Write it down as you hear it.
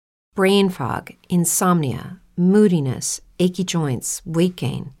brain fog, insomnia, moodiness, achy joints, weight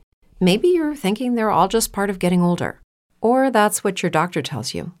gain. Maybe you're thinking they're all just part of getting older, or that's what your doctor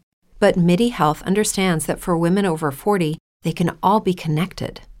tells you. But MIDI Health understands that for women over 40, they can all be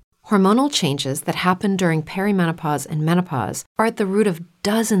connected. Hormonal changes that happen during perimenopause and menopause are at the root of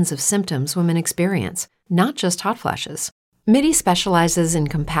dozens of symptoms women experience, not just hot flashes. MIDI specializes in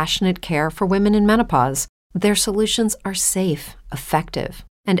compassionate care for women in menopause. Their solutions are safe, effective,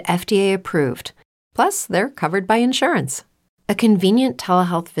 and FDA approved. Plus, they're covered by insurance. A convenient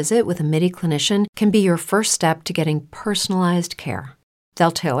telehealth visit with a MIDI clinician can be your first step to getting personalized care.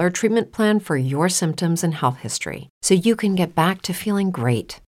 They'll tailor a treatment plan for your symptoms and health history so you can get back to feeling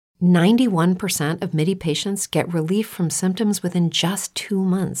great. 91% of MIDI patients get relief from symptoms within just 2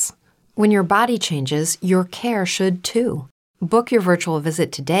 months. When your body changes, your care should too. Book your virtual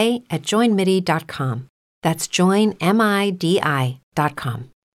visit today at joinmidi.com. That's joinmidi.com.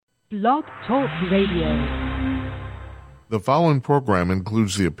 Blog Talk Radio. The following program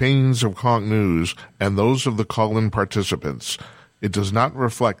includes the opinions of Conk News and those of the call-in participants. It does not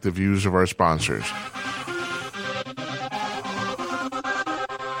reflect the views of our sponsors.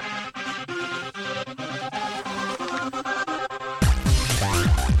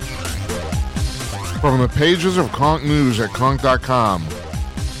 From the pages of Conk News at Conk.com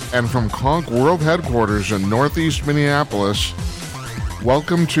and from Conk World Headquarters in Northeast Minneapolis,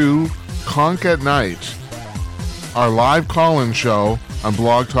 welcome to Conk at Night, our live call-in show on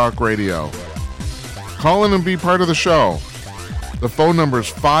Blog Talk Radio. Call in and be part of the show. The phone number is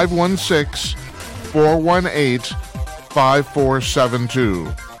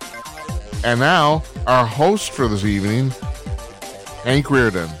 516-418-5472. And now, our host for this evening, Hank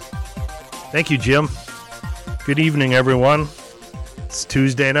Reardon. Thank you, Jim. Good evening, everyone. It's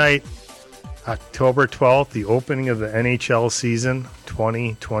Tuesday night, October 12th, the opening of the NHL season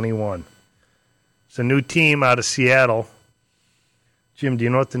 2021. It's a new team out of Seattle. Jim, do you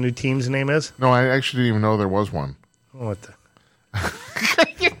know what the new team's name is? No, I actually didn't even know there was one. Oh, what the?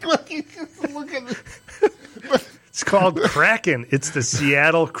 It's called Kraken. It's the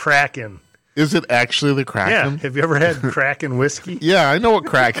Seattle Kraken. Is it actually the Kraken? Yeah. Have you ever had Kraken whiskey? Yeah, I know what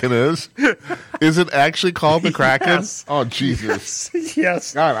Kraken is. Is it actually called the Kraken? Yes. Oh, Jesus.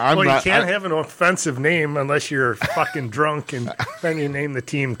 Yes. God, you can't have an offensive name unless you're fucking drunk, and then you name the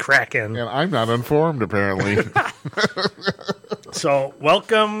team Kraken. And I'm not informed, apparently. So,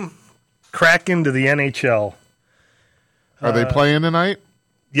 welcome Kraken to the NHL. Are they playing tonight?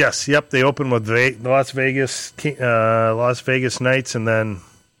 Yes. Yep. They open with Las Vegas Knights, and then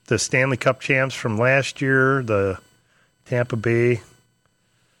the Stanley Cup champs from last year, the Tampa Bay, I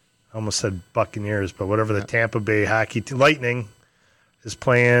almost said Buccaneers, but whatever, the Tampa Bay Hockey Lightning is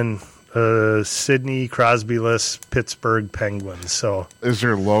playing Sidney Crosby-less Pittsburgh Penguins. So, is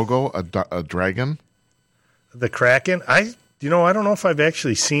their logo a dragon? The Kraken? I don't know if I've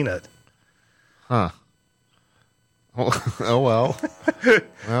actually seen it. Huh. Oh well.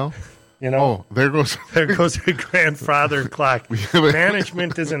 Well. There goes the grandfather clock.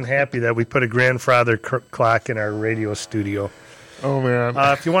 Management isn't happy that we put a grandfather clock in our radio studio. Oh, man.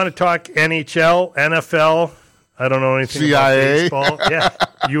 If you want to talk NHL, NFL, I don't know anything CIA. about baseball. Yeah,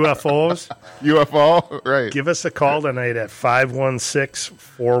 UFOs. UFO, right. Give us a call tonight at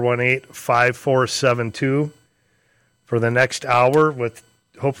 516-418-5472 for the next hour with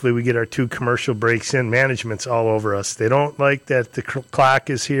hopefully we get our 2 commercial breaks in. Management's all over us. They don't like that the clock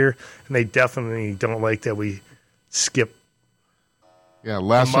is here, and they definitely don't like that we skip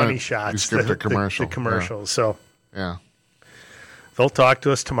last money night shots. we skipped a commercial. The commercials. Yeah. So yeah, they'll talk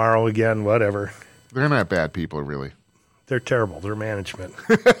to us tomorrow again, whatever. They're not bad people, really. They're terrible. They're management.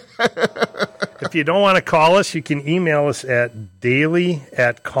 If you don't want to call us, you can email us at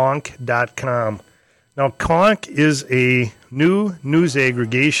daily@conk.com. Now, Conk is a new news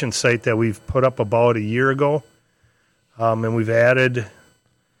aggregation site that we've put up about a year ago, and we've added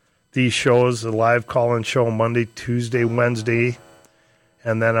these shows, the live call-in show Monday, Tuesday, Wednesday,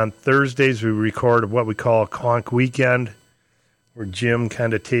 and then on Thursdays we record what we call a Conk Weekend, where Jim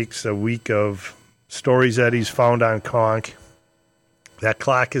kind of takes a week of stories that he's found on Conk. That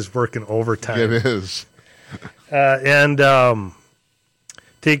clock is working overtime. It is.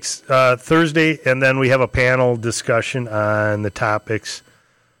 Takes Thursday, and then we have a panel discussion on the topics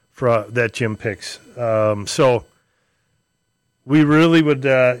that Jim picks. So we really would,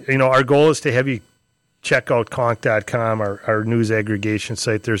 our goal is to have you check out Conk.com, our news aggregation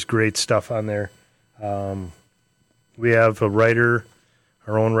site. There's great stuff on there. We have a writer,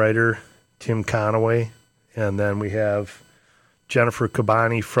 our own writer, Tim Conaway, and then we have Jennifer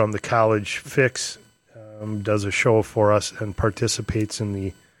Cabani from the College Fix, does a show for us and participates in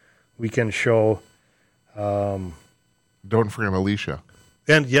the weekend show. Don't forget Alicia.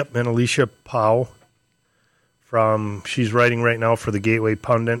 And Alicia Powell she's writing right now for the Gateway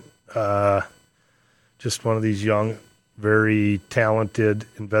Pundit. Just one of these young, very talented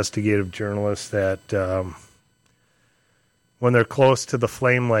investigative journalists that when they're close to the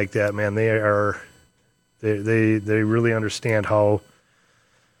flame like that, man, they really understand how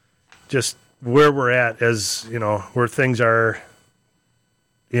just where we're at as, where things are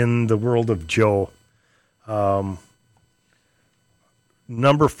in the world of Joe.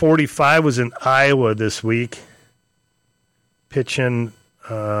 Number 45 was in Iowa this week, pitching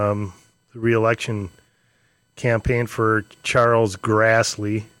the re-election campaign for Charles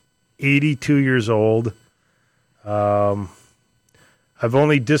Grassley, 82 years old. I've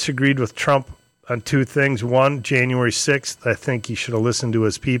only disagreed with Trump on two things. One, January 6th, I think he should have listened to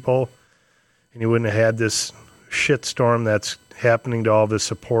his people, and he wouldn't have had this shitstorm that's happening to all of his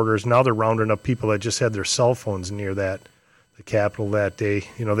supporters. Now they're rounding up people that just had their cell phones near the Capitol that day.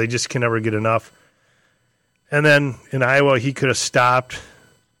 They just can never get enough. And then in Iowa, he could have stopped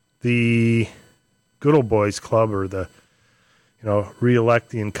the Good Old Boys Club or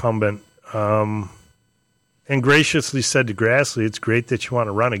reelect the incumbent, and graciously said to Grassley, it's great that you want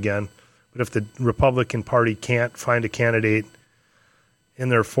to run again, but if the Republican Party can't find a candidate in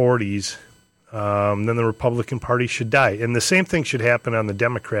their 40s, then the Republican Party should die. And the same thing should happen on the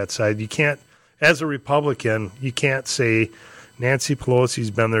Democrat side. You can't, as a Republican, you can't say Nancy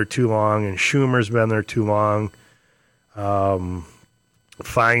Pelosi's been there too long and Schumer's been there too long,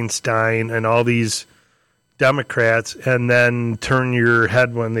 Feinstein and all these Democrats, and then turn your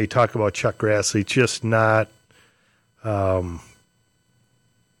head when they talk about Chuck Grassley. Just not,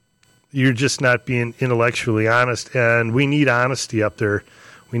 you're just not being intellectually honest, and we need honesty up there.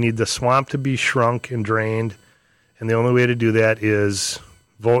 We need the swamp to be shrunk and drained, and the only way to do that is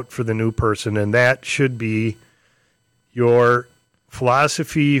vote for the new person, and that should be your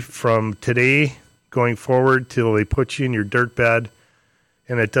philosophy from today going forward till they put you in your dirt bed,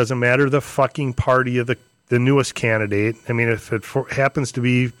 and it doesn't matter the fucking party of the newest candidate. I mean, if it happens to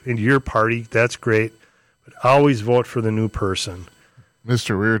be in your party, that's great, but always vote for the new person.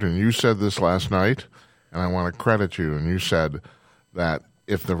 Mr. Reardon, you said this last night, and I want to credit you, and you said that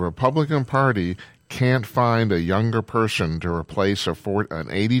if the Republican Party can't find a younger person to replace an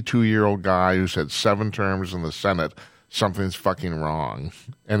 82-year-old guy who's had 7 terms in the Senate, something's fucking wrong.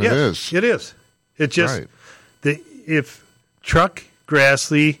 And yes, it is. It is. It just, right. If Chuck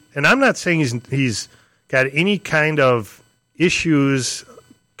Grassley, and I'm not saying he's got any kind of issues,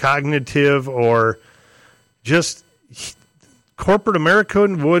 cognitive or just corporate America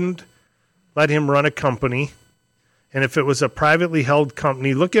wouldn't let him run a company. And if it was a privately held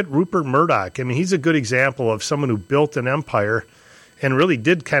company, look at Rupert Murdoch. I mean, he's a good example of someone who built an empire and really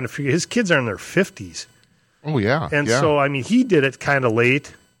did kind of figure. His kids are in their 50s. Oh, yeah. And so, I mean, he did it kind of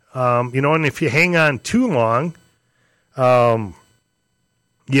late. And if you hang on too long,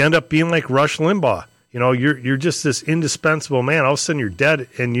 you end up being like Rush Limbaugh. You're just this indispensable man. All of a sudden you're dead,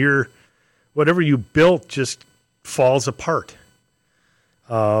 and whatever you built just falls apart.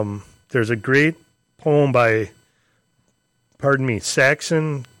 There's a great poem by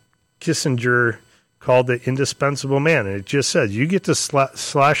Saxon Kissinger called The Indispensable Man. And it just says, you get to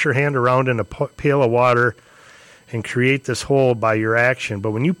slosh your hand around in a pail of water and create this hole by your action.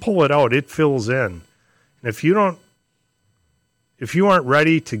 But when you pull it out, it fills in. And if you aren't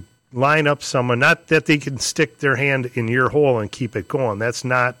ready to line up someone, not that they can stick their hand in your hole and keep it going. That's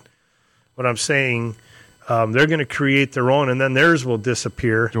not what I'm saying. They're going to create their own, and then theirs will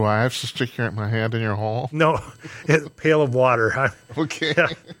disappear. Do I have to stick my hand in your hole? No, a pail of water. Okay. Yeah.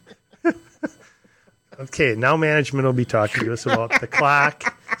 Okay, now management will be talking to us about the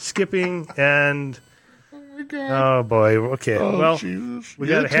clock, skipping, and... Oh, boy. Okay, well, Jesus. We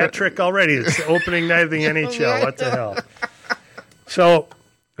got a hat trick already. It's the opening night of the NHL. What the hell? So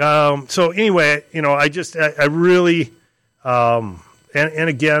anyway, I really... and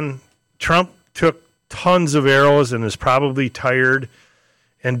again, Trump took tons of arrows and is probably tired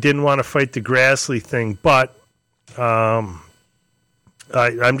and didn't want to fight the Grassley thing. But I'm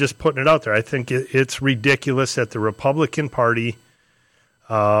just putting it out there. I think it's ridiculous that the Republican Party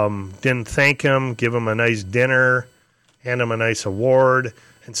didn't thank him, give him a nice dinner, hand him a nice award,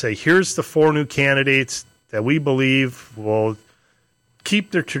 and say, here's the 4 new candidates that we believe will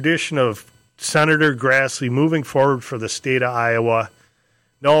keep the tradition of Senator Grassley moving forward for the state of Iowa.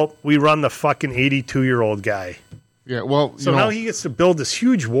 No, we run the fucking 82-year-old guy. Yeah, well, so now he gets to build this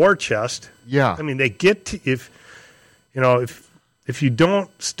huge war chest. Yeah, I mean, they get to, if you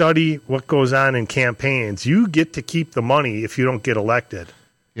don't study what goes on in campaigns, you get to keep the money if you don't get elected.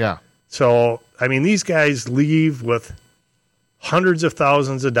 Yeah, So, I mean, these guys leave with hundreds of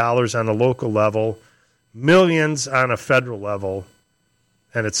thousands of dollars on a local level, millions on a federal level,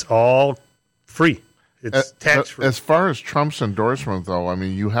 and it's all free. It's tax-free. As far as Trump's endorsement, though, I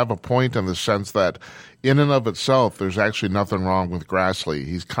mean, you have a point in the sense that in and of itself, there's actually nothing wrong with Grassley.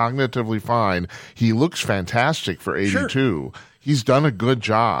 He's cognitively fine. He looks fantastic for 82. Sure. He's done a good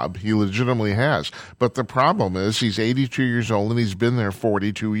job. He legitimately has. But the problem is he's 82 years old and he's been there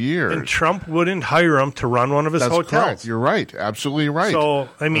 42 years. And Trump wouldn't hire him to run one of his hotels. Correct. You're right. Absolutely right. So,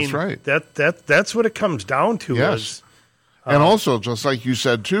 I mean, that's right. That's what it comes down to. Yes. And also, just like you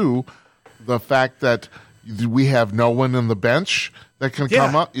said, too, the fact that we have no one in the bench that can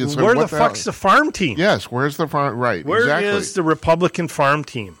come up. Where the fuck's the farm team? Yes, where's the farm? Right, Where exactly. is the Republican farm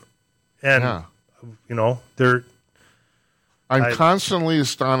team? And, they're... I'm constantly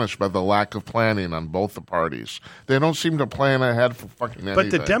astonished by the lack of planning on both the parties. They don't seem to plan ahead for fucking anything.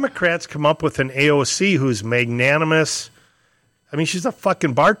 But the Democrats come up with an AOC who's magnanimous. I mean, she's a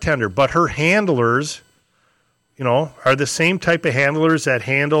fucking bartender, but her handlers, are the same type of handlers that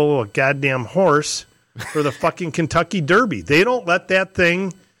handle a goddamn horse for the fucking Kentucky Derby. They don't let that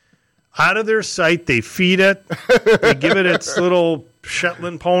thing out of their sight. They feed it. They give it its little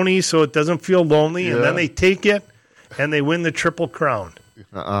Shetland pony so it doesn't feel lonely, and then they take it. And they win the Triple Crown.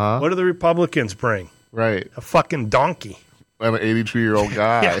 What do the Republicans bring? Right. A fucking donkey. I'm an 82-year-old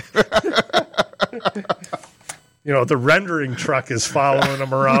guy. The rendering truck is following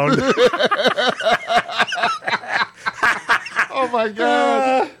them around. Oh, my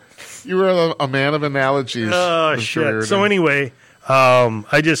God. You are a man of analogies. Oh, shit. Reardon. So anyway,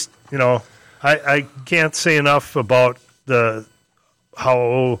 I just, I can't say enough about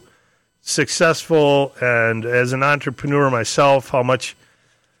how successful, and as an entrepreneur myself, how much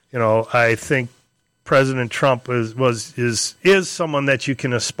I think President Trump is someone that you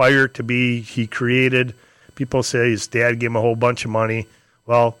can aspire to be. He created. People say his dad gave him a whole bunch of money.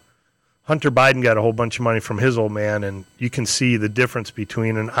 Well, Hunter Biden got a whole bunch of money from his old man, and you can see the difference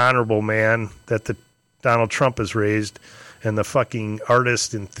between an honorable man that Donald Trump has raised and the fucking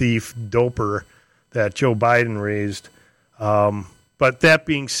artist and thief doper that Joe Biden raised. But that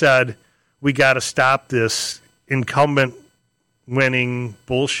being said, we got to stop this incumbent winning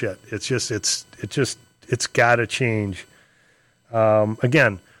bullshit. It's got to change.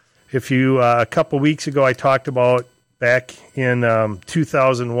 Again, if you a couple weeks ago I talked about back in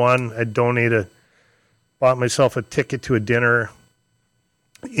 2001, I bought myself a ticket to a dinner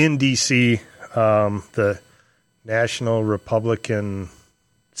in D.C. The National Republican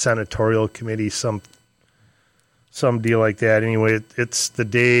Senatorial Committee, some deal like that. Anyway, it's the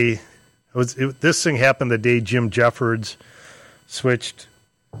day. This thing happened the day Jim Jeffords switched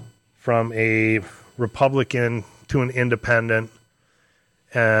from a Republican to an independent.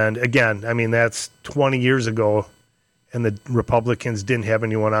 And again, I mean, that's 20 years ago, and the Republicans didn't have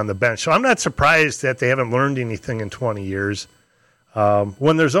anyone on the bench. So I'm not surprised that they haven't learned anything in 20 years.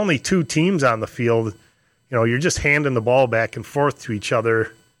 When there's only two teams on the field, you're just handing the ball back and forth to each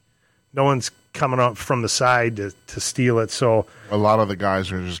other. No one's coming up from the side to steal it. So a lot of the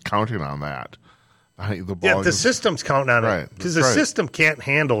guys are just counting on that. The system's counting on it because the system can't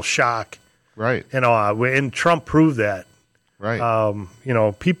handle shock. Right. And Trump proved that. Right.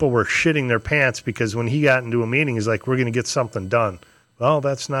 People were shitting their pants because when he got into a meeting, he's like, we're going to get something done. Well,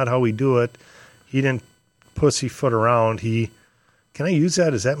 that's not how we do it. He didn't pussyfoot around. Can I use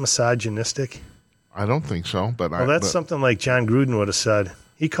that? Is that misogynistic? I don't think so. But that's something like John Gruden would have said.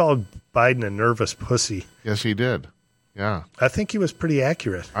 He called Biden a nervous pussy. Yes, he did. Yeah. I think he was pretty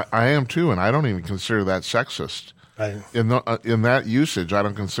accurate. I am too, and I don't even consider that sexist. In that usage, I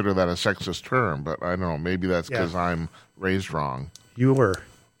don't consider that a sexist term, but I don't know. Maybe that's because I'm raised wrong. You were,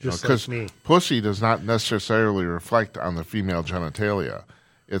 just like me. Pussy does not necessarily reflect on the female genitalia.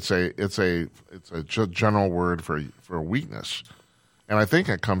 It's a general word for weakness, and I think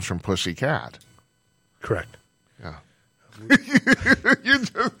it comes from pussy cat. Correct. Yeah.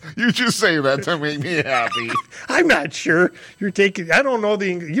 you just say that to make me happy. I'm not sure. I don't know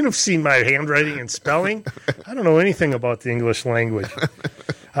you've seen my handwriting and spelling. I don't know anything about the English language.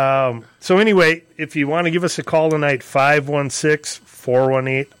 So anyway, if you want to give us a call tonight,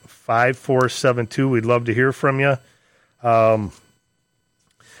 516-418-5472. We'd love to hear from you. I'm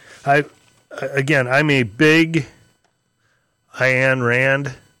a big Ayn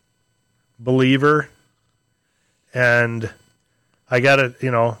Rand believer. And I got it,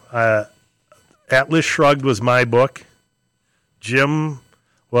 Atlas Shrugged was my book. Jim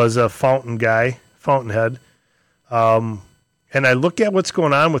was a Fountainhead. And I look at what's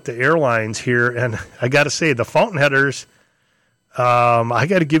going on with the airlines here, and I got to say, the Fountainheaders, I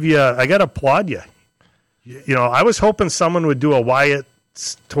got to applaud you. You know, I was hoping someone would do a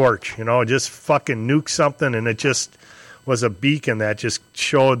Wyatt's torch, you know, just fucking nuke something, and it just was a beacon that just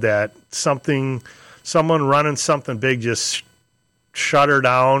showed that someone running something big just shut her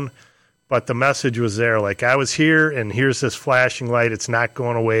down, but the message was there. Like, I was here, and here's this flashing light. It's not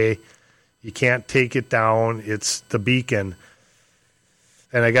going away. You can't take it down. It's the beacon.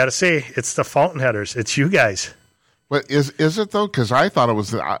 And I got to say, it's the Fountainheaders. It's you guys. But is it though? Because I thought it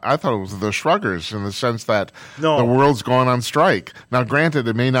was the Shruggers, in the sense that No. the world's going on strike. Now, granted,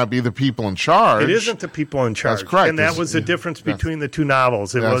 it may not be the people in charge. It isn't the people in charge. That's correct. And that was the difference between the two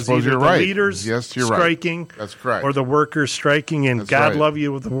novels. It was either the leaders striking That's correct. or the workers striking, and That's God right. love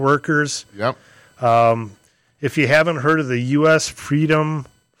you with the workers. Yep. If you haven't heard of the U.S.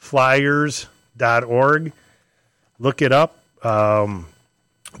 freedomflyers.org, look it up.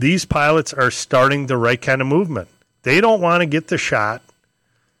 These pilots are starting the right kind of movement. They don't want to get the shot,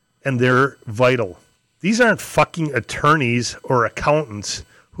 and they're vital. These aren't fucking attorneys or accountants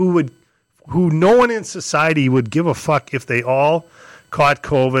who no one in society would give a fuck if they all caught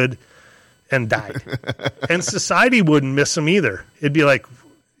COVID and died. And society wouldn't miss them either. It'd be like,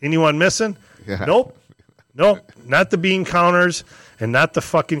 anyone missing? Yeah. Nope, not the bean counters and not the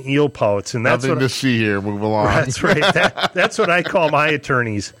fucking eel poets. And that's Nothing what to see here. Move along. That's right. That's what I call my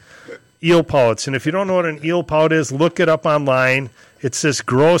attorneys, eel poets. And if you don't know what an eel pout is, look it up online. It's this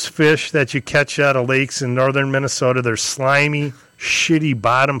gross fish that you catch out of lakes in northern Minnesota. They're slimy, shitty,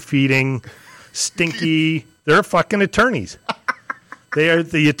 bottom-feeding, stinky. They're fucking attorneys. They are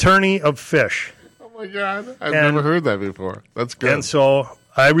the attorney of fish. Oh, my God. I've never heard that before. That's good. And so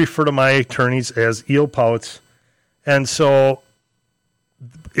I refer to my attorneys as eel pouts. And so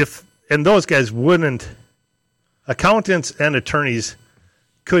those guys wouldn't, accountants and attorneys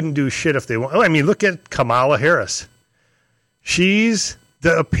couldn't do shit if they want. I mean, look at Kamala Harris. She's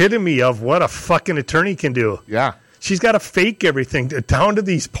the epitome of what a fucking attorney can do. Yeah. She's got to fake everything, down to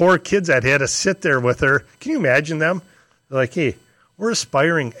these poor kids that had to sit there with her. Can you imagine them? They're like, hey, we're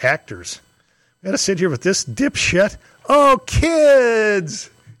aspiring actors. We got to sit here with this dipshit. Oh, kids!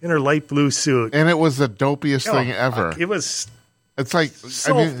 In her light blue suit. And it was the dopiest thing ever. It was It's like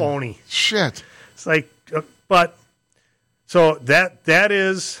so phony. Shit. It's like, so that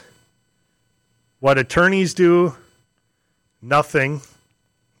is what attorneys do. Nothing.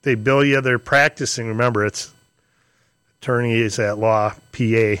 They bill you. They're practicing. Remember, it's attorneys at law,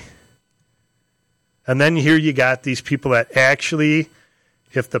 PA. And then here you got these people that actually,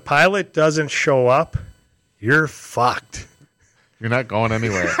 if the pilot doesn't show up, you're fucked. You're not going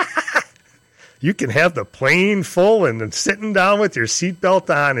anywhere. You can have the plane full and then sitting down with your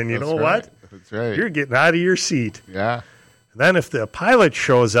seatbelt on, and you That's know right. what? That's right. You're getting out of your seat. Yeah. And then if the pilot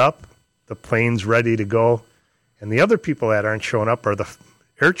shows up, the plane's ready to go, and the other people that aren't showing up are the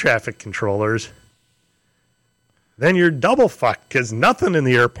air traffic controllers. Then you're double fucked because nothing in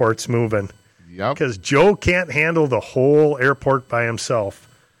the airport's moving. Yep. Because Joe can't handle the whole airport by himself.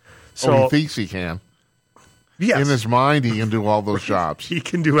 So he thinks he can. yes, In his mind, he can do all those jobs. he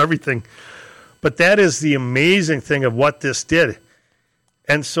can do everything. But that is the amazing thing of what this did.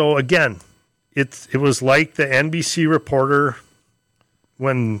 And so, again, it was like the NBC reporter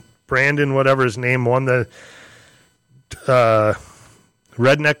when Brandon, whatever his name, won the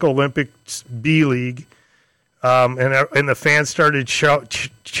Redneck Olympics B League. And the fans started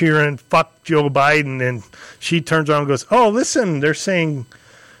cheering, fuck Joe Biden. And she turns around and goes, oh, listen, they're saying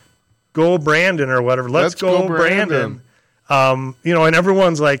go Brandon or whatever. Let's go Brandon. And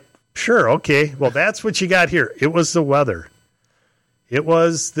everyone's like, sure, okay. Well, that's what you got here. It was the weather. It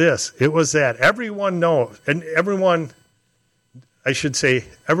was this. It was that. Everyone knows. And everyone's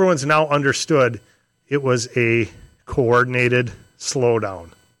now understood it was a coordinated slowdown.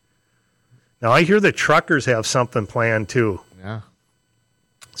 Now, I hear the truckers have something planned, too. Yeah.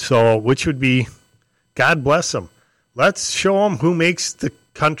 So, which would be, God bless them. Let's show them who makes the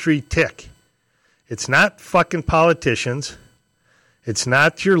country tick. It's not fucking politicians. It's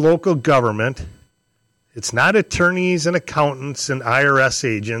not your local government. It's not attorneys and accountants and IRS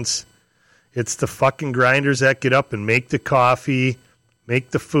agents. It's the fucking grinders that get up and make the coffee,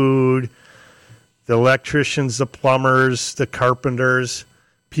 make the food, the electricians, the plumbers, the carpenters,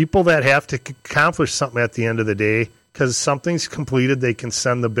 people that have to accomplish something at the end of the day because something's completed, they can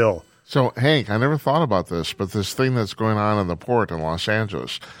send the bill. So, Hank, I never thought about this, but this thing that's going on in the port in Los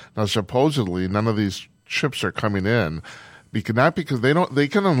Angeles. Now, supposedly, none of these ships are coming in. Not because they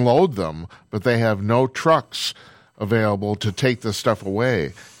can unload them, but they have no trucks available to take the stuff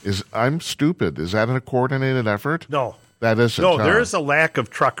away. I'm stupid. Is that a coordinated effort? No. That isn't. No, there is a lack of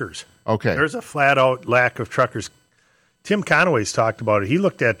truckers. Okay. There's a flat-out lack of truckers. Tim Conaway's talked about it. He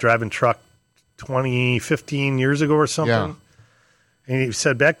looked at driving truck 15 years ago or something. Yeah. And he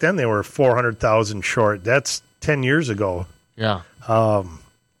said back then they were 400,000 short. That's 10 years ago. Yeah.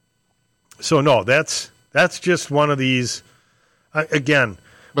 So no, that's just one of these. Again,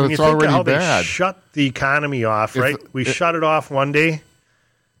 but when it's you think already of how bad. They shut the economy off, right? We shut it off one day,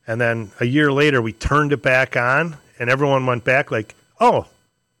 and then a year later we turned it back on, and everyone went back like, oh,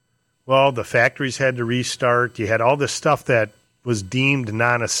 well, the factories had to restart. You had all this stuff that was deemed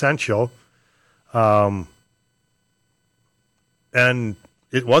non-essential, and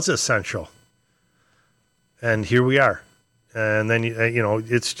it was essential. And here we are. And then,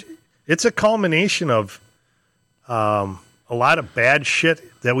 it's a culmination of a lot of bad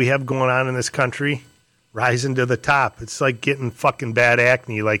shit that we have going on in this country rising to the top. It's like getting fucking bad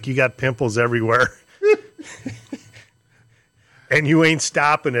acne. Like, you got pimples everywhere. And you ain't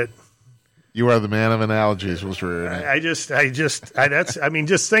stopping it. You are the man of analogies, Mr. Ernie.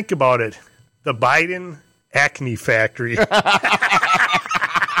 Just think about it. The Biden acne factory.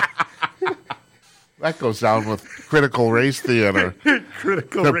 That goes down with Critical Race Theater.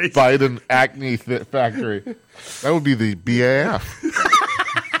 The Biden acne factory. That would be the BAF.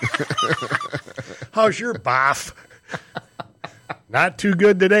 How's your BAF? Not too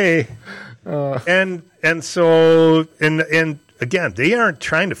good today. And again, they aren't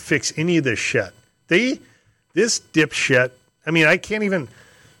trying to fix any of this shit. This dipshit. I mean, I can't even.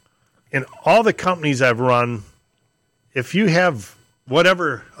 In all the companies I've run, if you have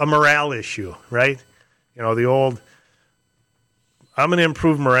whatever a morale issue, right? The old, I'm going to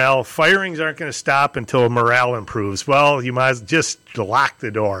improve morale. Firings aren't going to stop until morale improves. Well, you might as well just lock the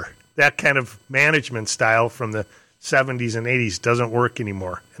door. That kind of management style from the 70s and 80s doesn't work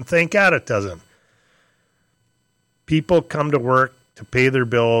anymore. And thank God it doesn't. People come to work to pay their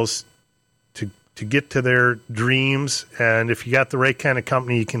bills, to get to their dreams. And if you got the right kind of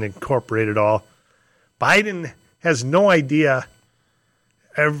company, you can incorporate it all. Biden has no idea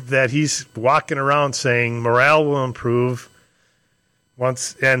that he's walking around saying morale will improve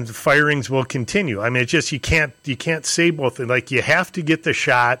and firings will continue. I mean, it's just you can't say both. Like, you have to get the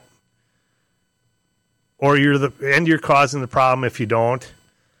shot, or you're causing the problem if you don't.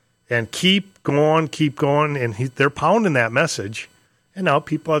 And keep going, and they're pounding that message. And now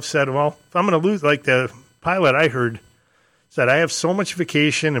people have said, well, if I'm going to lose, like the pilot I heard said, I have so much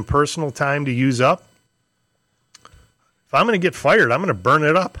vacation and personal time to use up. If I'm going to get fired, I'm going to burn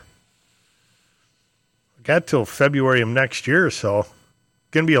it up. I got till February of next year, so it's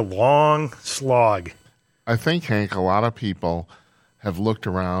going to be a long slog. I think, Hank, a lot of people have looked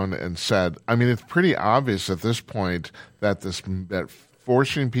around and said, I mean, it's pretty obvious at this point that that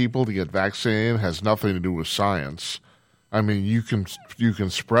forcing people to get vaccinated has nothing to do with science. I mean, you can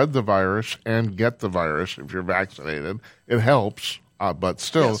spread the virus and get the virus if you're vaccinated. It helps, but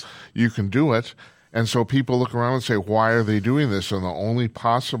still, yes, you can do it. And so people look around and say, why are they doing this? And the only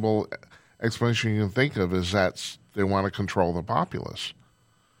possible explanation you can think of is that they want to control the populace.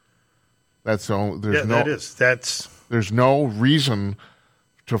 There's no reason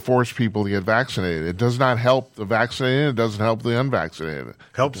to force people to get vaccinated. It does not help the vaccinated. It doesn't help the unvaccinated.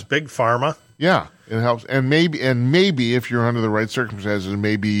 Helps big pharma. Yeah, it helps. And maybe if you're under the right circumstances,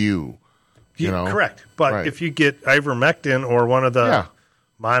 maybe you know. Correct. But if you get ivermectin or one of the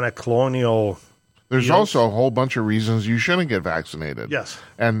monoclonal, there's also a whole bunch of reasons you shouldn't get vaccinated. Yes.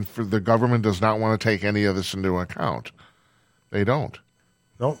 And the government does not want to take any of this into account. They don't.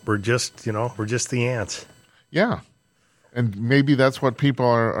 No, we're just the ants. Yeah. And maybe that's what people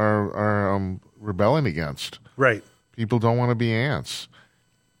are rebelling against. Right. People don't want to be ants.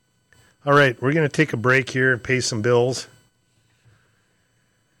 All right, we're going to take a break here and pay some bills.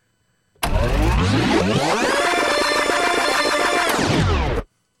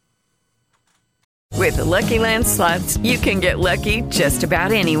 With the Lucky Land Slots, you can get lucky just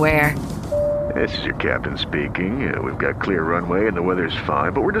about anywhere. This is your captain speaking. We've got clear runway and the weather's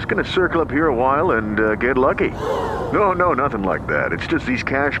fine, but we're just going to circle up here a while and get lucky. No, nothing like that. It's just these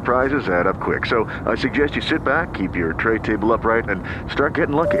cash prizes add up quick. So I suggest you sit back, keep your tray table upright, and start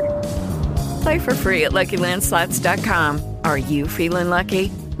getting lucky. Play for free at LuckyLandSlots.com. Are you feeling lucky?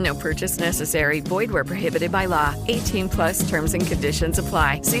 No purchase necessary. Void where prohibited by law. 18+ terms and conditions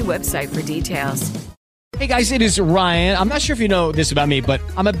apply. See website for details. Hey guys, it is Ryan. I'm not sure if you know this about me, but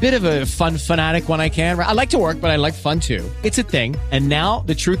I'm a bit of a fun fanatic when I can. I like to work, but I like fun too. It's a thing. And now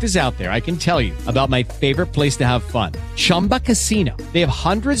the truth is out there. I can tell you about my favorite place to have fun. Chumba Casino. They have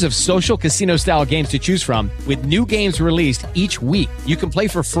hundreds of social casino style games to choose from with new games released each week. You can play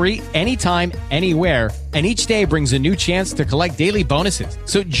for free anytime, anywhere, And each day brings a new chance to collect daily bonuses.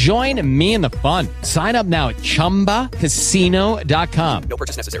 So join me in the fun. Sign up now at ChumbaCasino.com. No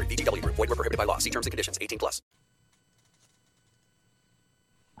purchase necessary. VGW Group. Void where prohibited by law. See terms and conditions. 18+.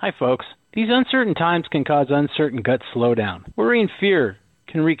 Hi, folks. These uncertain times can cause uncertain gut slowdown. Worry and fear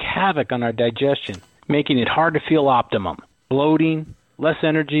can wreak havoc on our digestion, making it hard to feel optimum. Bloating, less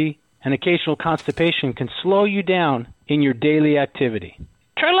energy, and occasional constipation can slow you down in your daily activity.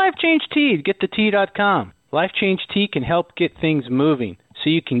 Try Life Change Tea at GetTheTea.com. Life Change Tea can help get things moving so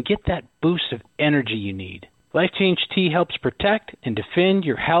you can get that boost of energy you need. Life Change Tea helps protect and defend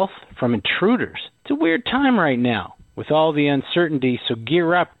your health from intruders. It's a weird time right now with all the uncertainty, so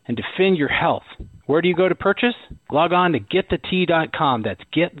gear up and defend your health. Where do you go to purchase? Log on to GetTheTea.com. That's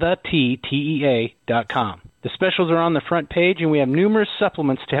GetTheTea.com. The specials are on the front page, and we have numerous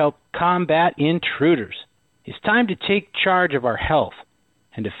supplements to help combat intruders. It's time to take charge of our health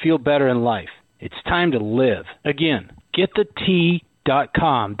and to feel better in life. It's time to live. Again,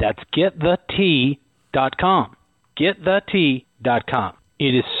 GetTheTea.com. That's GetTheTea.com. GetTheTea.com.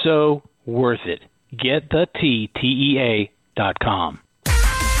 It is so worth it. GetTheTea.com.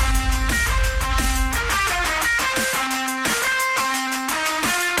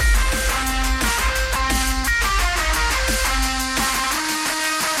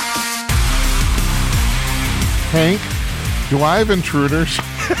 Hank, do I have intruders?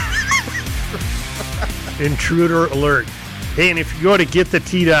 Intruder alert. Hey, and if you go to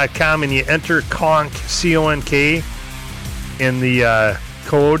GetTheTea.com and you enter CONK, C-O-N-K, in the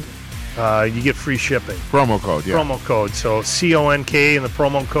code, you get free shipping. Promo code, yeah. Promo code. So C-O-N-K in the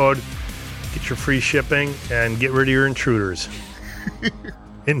promo code. Get your free shipping and get rid of your intruders.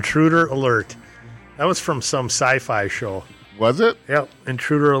 Intruder alert. That was from some sci-fi show. Was it? Yep.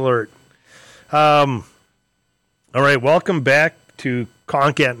 Intruder alert. All right. Welcome back to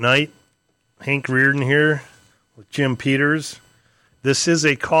Conk at Night. Hank Reardon here with Jim Peters. This is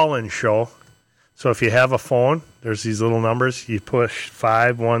a call-in show. So if you have a phone, there's these little numbers. You push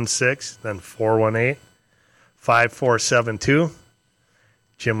 516, then 418, 5472.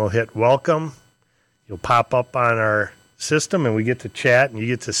 Jim will hit welcome. You'll pop up on our system, and we get to chat, and you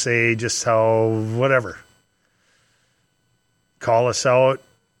get to say just how, whatever. Call us out,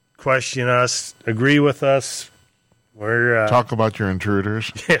 question us, agree with us. We're talk about your intruders.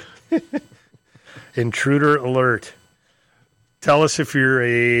 Intruder alert. Tell us if you're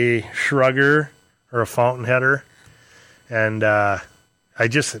a shrugger or a fountainheader. And I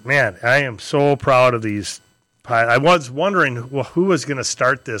am so proud of these. I was wondering who was going to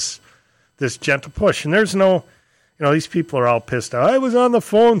start this gentle push. And there's no, these people are all pissed out. I was on the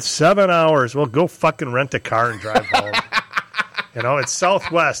phone 7 hours. Well, go fucking rent a car and drive home. It's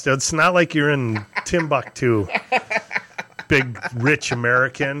Southwest. It's not like you're in Timbuktu. Big, rich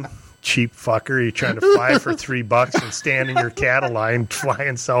American. Cheap fucker. You're trying to fly for $3 and stand in your Cadillac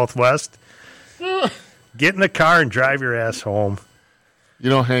flying Southwest. Get in the car and drive your ass home.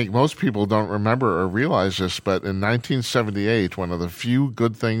 Hank, most people don't remember or realize this, but in 1978, one of the few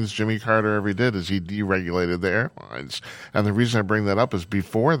good things Jimmy Carter ever did is he deregulated the airlines. And the reason I bring that up is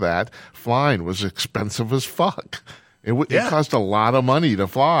before that, flying was expensive as fuck. It cost a lot of money to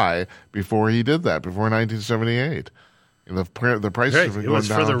fly before he did that, before 1978. And the prices have been going down. It was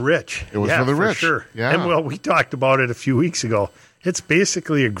for the rich. It was for the rich. Sure. Yeah. And, we talked about it a few weeks ago. It's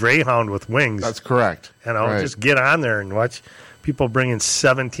basically a Greyhound with wings. That's correct. Right. Just get on there and watch people bringing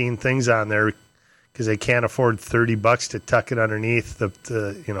 17 things on there because they can't afford $30 to tuck it underneath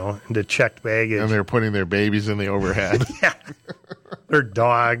into checked baggage. And they're putting their babies in the overhead. Yeah. Their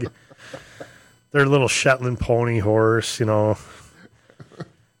dog. Their little Shetland pony horse, I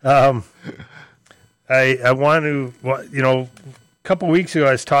want to, a couple weeks ago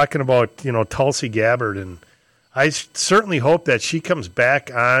I was talking about, Tulsi Gabbard, and I certainly hope that she comes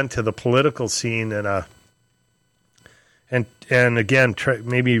back onto the political scene and again,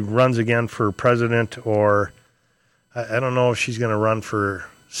 maybe runs again for president, or I don't know if she's going to run for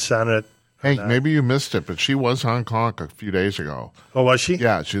Senate. Hank, maybe you missed it, but she was on Conk a few days ago. Oh, was she?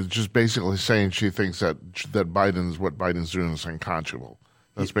 Yeah, she's just basically saying she thinks that what Biden's doing is unconscionable.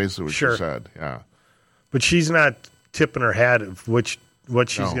 That's basically what she said, yeah. But she's not tipping her hat of what she's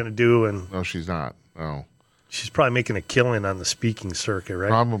going to do. No, she's not. No. She's probably making a killing on the speaking circuit, right?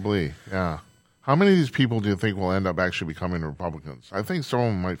 Probably, yeah. How many of these people do you think will end up actually becoming Republicans? I think some of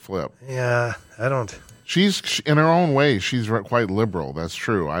them might flip. Yeah, I don't. She's, in her own way, she's quite liberal. That's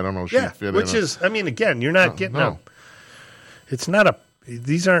true. I don't know if she'd fit in. Which is, again, you're not getting a... It's not a...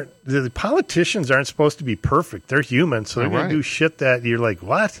 These aren't... The politicians aren't supposed to be perfect. They're human, so they're going to do shit that you're like,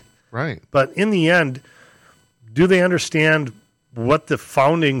 what? Right. But in the end, do they understand what the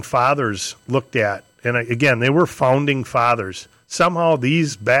founding fathers looked at And again, they were founding fathers. Somehow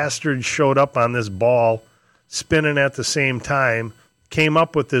these bastards showed up on this ball, spinning at the same time, came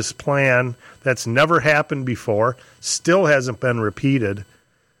up with this plan that's never happened before, still hasn't been repeated,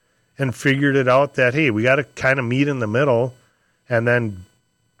 and figured it out that, hey, we got to kind of meet in the middle and then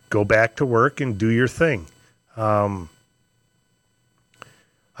go back to work and do your thing. I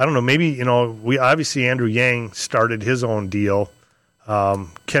don't know, maybe, we obviously Andrew Yang started his own deal.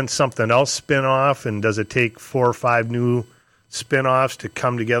 Can something else spin off, and does it take 4 or 5 new spin-offs to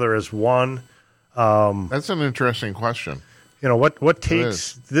come together as one? That's an interesting question. What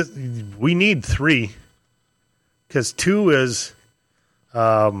takes this? We need 3, because 2 is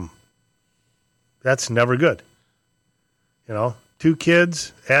that's never good. 2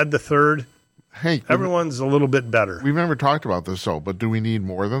 kids, add the third. Hey, everyone's a little bit better. We've never talked about this, though, but do we need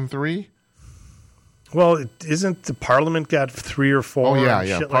more than 3? Well, isn't the Parliament got 3 or 4? Oh,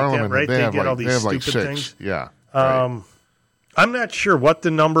 yeah. Shit Parliament, like that, right? They get all these stupid 6. things. Yeah. Right. I'm not sure what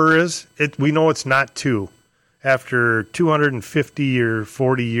the number is. We know it's not 2. After 250 or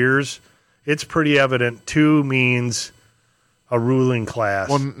 40 years, it's pretty evident 2 means a ruling class.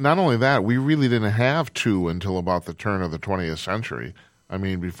 Well, not only that, we really didn't have 2 until about the turn of the 20th century.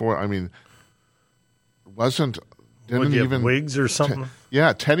 Didn't even Whigs or something?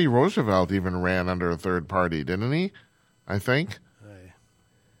 Yeah, Teddy Roosevelt even ran under a third party, didn't he? I think.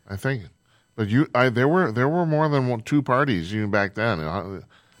 But there were more than 2 parties even back then. Well,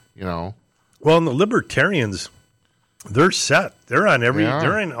 and the Libertarians, they're set. They're on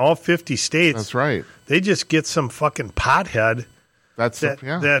they're in all 50 states. That's right. They just get some fucking pothead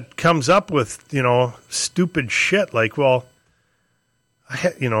that comes up with, stupid shit like, well,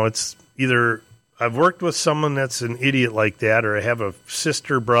 it's either I've worked with someone that's an idiot like that, or I have a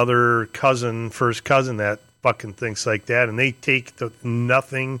sister, brother, cousin, first cousin that fucking thinks like that, and they take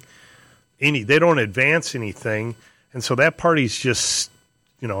nothing, they don't advance anything, and so that party's just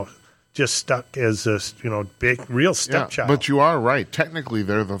stuck as a big real stepchild. But you are right. Technically,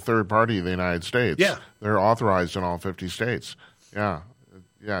 they're the third party of the United States. Yeah, they're authorized in all 50 states. Yeah,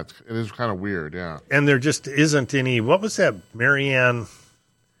 it is kind of weird. Yeah, and there just isn't any. What was that, Marianne?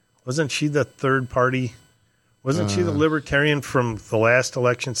 Wasn't she the third party? Wasn't she the Libertarian from the last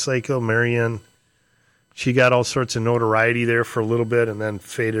election cycle, Marianne? She got all sorts of notoriety there for a little bit and then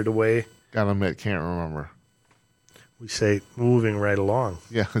faded away. Gotta admit, can't remember. We say moving right along.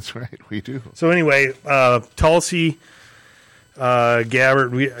 Yeah, that's right. We do. So anyway, Tulsi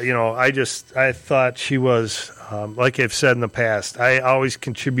Gabbard, I thought she was, like I've said in the past, I always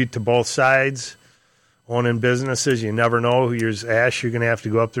contribute to both sides. Owning businesses, you never know whose ass you're going to have to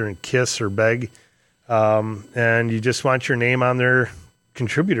go up there and kiss or beg. And you just want your name on their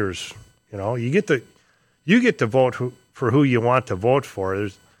contributors. You get to vote for who you want to vote for.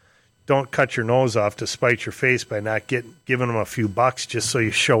 Don't cut your nose off to spite your face by not giving them a few bucks just so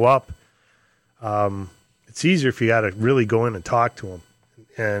you show up. It's easier if you got to really go in and talk to them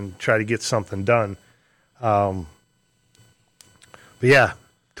and try to get something done. But yeah,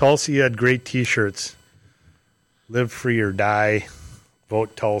 Tulsi had great T-shirts. Live free or die.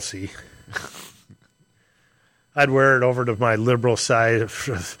 Vote Tulsi. I'd wear it over to my liberal side of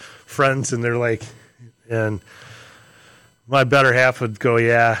friends, and they're like, and my better half would go,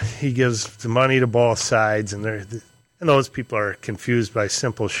 yeah, he gives the money to both sides, and those people are confused by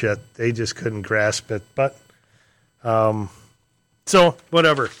simple shit. They just couldn't grasp it. But so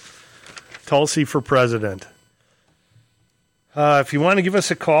whatever. Tulsi for president. If you want to give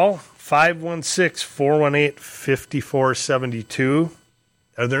us a call, 516-418-5472.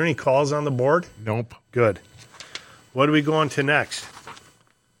 Are there any calls on the board? Nope. Good. What are we going to next?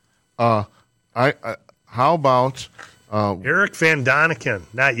 How about Eric Van Doniken?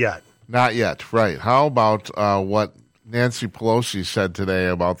 Not yet. Not yet. Right. How about what Nancy Pelosi said today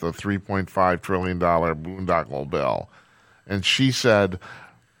about the $3.5 trillion boondoggle bill? And she said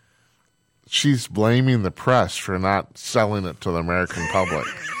she's blaming the press for not selling it to the American public.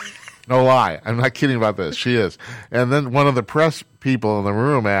 No lie. I'm not kidding about this. She is. And then one of the press people in the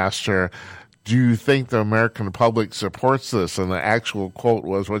room asked her, do you think the American public supports this? And the actual quote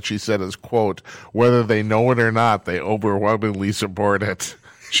was what she said is, quote, whether they know it or not, they overwhelmingly support it.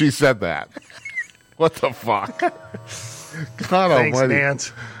 She said that. What the fuck? God Thanks, almighty.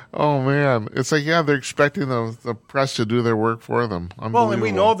 Nance. Oh, man. It's like, yeah, they're expecting the press to do their work for them. Well, and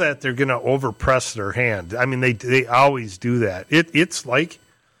we know that they're going to overpress their hand. I mean, they always do that. It's like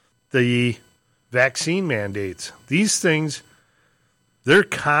the vaccine mandates. These things, they're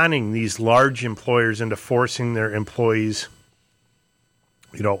conning these large employers into forcing their employees,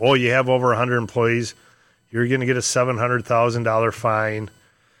 you have over 100 employees, you're going to get a $700,000 fine.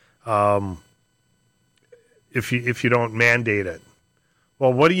 if you don't mandate it.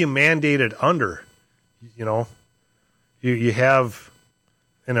 Well, what do you mandate it under? You know, you have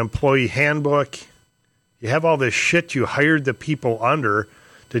an employee handbook. You have all this shit you hired the people under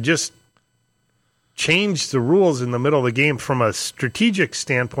to just change the rules in the middle of the game from a strategic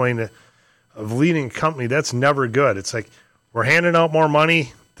standpoint of leading a company. That's never good. It's like, we're handing out more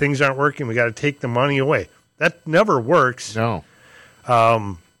money. Things aren't working. We got to take the money away. That never works. No.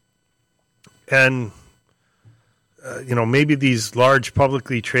 You know, maybe these large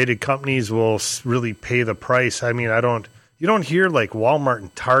publicly traded companies will really pay the price. I mean, you don't hear like Walmart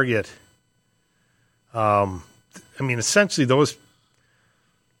and Target. I mean, essentially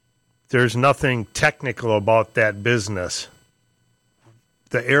there's nothing technical about that business.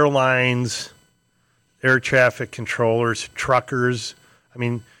 The airlines, air traffic controllers, truckers. I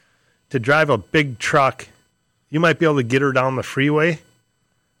mean, to drive a big truck, you might be able to get her down the freeway,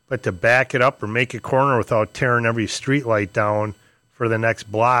 but to back it up or make a corner without tearing every street light down for the next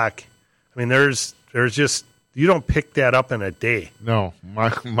block, I mean, there's just, you don't pick that up in a day. No,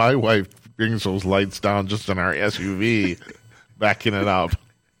 my wife brings those lights down just in our SUV, backing it up.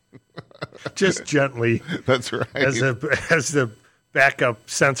 Just gently. That's right. As the backup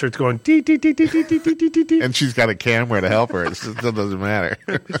sensor is going, dee, dee, dee, dee, dee, dee, dee, dee, dee. And she's got a camera to help her. It still doesn't matter.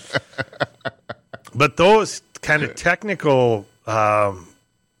 But those kind of technical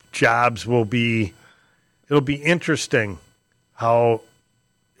jobs it'll be interesting how,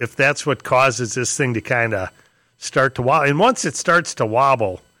 if that's what causes this thing to kind of start to wobble. And once it starts to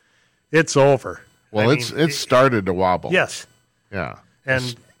wobble, it's over. Well, it's started to wobble. Yes. Yeah.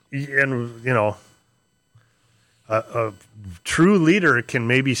 And you know, a true leader can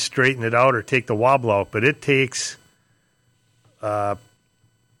maybe straighten it out or take the wobble out, but it takes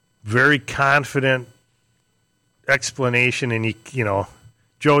very confident explanation, and you know,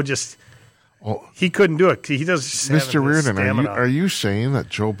 Joe just he couldn't do it. He does. Mr. Reardon, are you saying that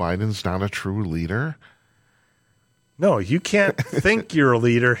Joe Biden's not a true leader? No, you can't think you're a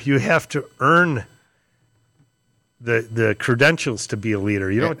leader. You have to earn the credentials to be a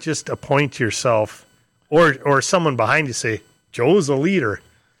leader. You don't just appoint yourself or someone behind you say, Joe's a leader.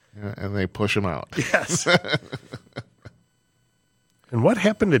 Yeah, and they push him out. Yes. And what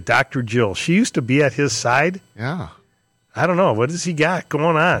happened to Dr. Jill? She used to be at his side. Yeah. I don't know. What has he got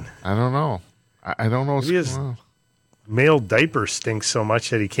going on? I don't know. I don't know what's going on. Male diaper stinks so much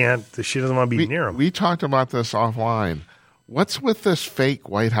that she doesn't want to be near him. We talked about this offline. What's with this fake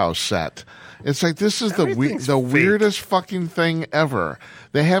White House set? It's like this is the weirdest fucking thing ever.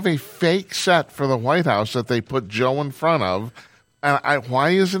 They have a fake set for the White House that they put Joe in front of. And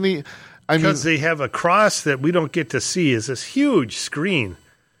why isn't he? Because they have a cross that we don't get to see. Is this huge screen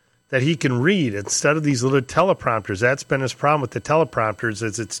that he can read instead of these little teleprompters. That's been his problem with the teleprompters,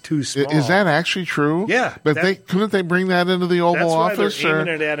 is it's too small. Is that actually true? Yeah. But couldn't they bring that into the Oval Office? That's why they're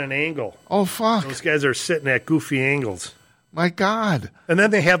aiming it at an angle. Oh, fuck. Those guys are sitting at goofy angles. My God. And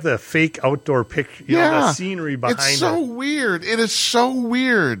then they have the fake outdoor picture, the scenery behind it. It's so weird. It is so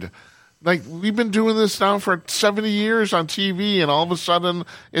weird. Like, we've been doing this now for 70 years on TV, and all of a sudden,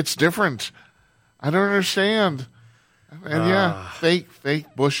 it's different. I don't understand. And fake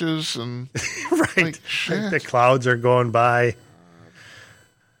bushes and right. Like, shit. The clouds are going by.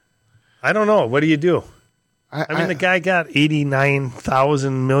 I don't know. What do you do? I mean, the guy got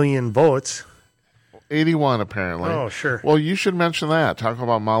 89,000 million votes. 81, apparently. Oh, sure. Well, you should mention that. Talk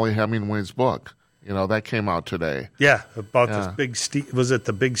about Molly Hemingway's book. You know, that came out today. Yeah, about this big steal. Was it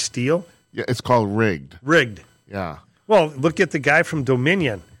The Big Steal? Yeah, it's called Rigged. Rigged. Yeah. Well, look at the guy from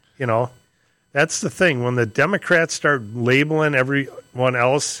Dominion, you know. That's the thing. When the Democrats start labeling everyone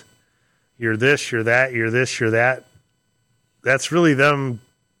else, you're this, you're that, you're this, you're that, that's really them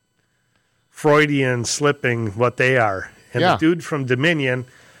Freudian slipping what they are. And the dude from Dominion,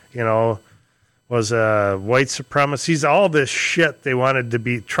 you know, was a white supremacist. He's all this shit they wanted to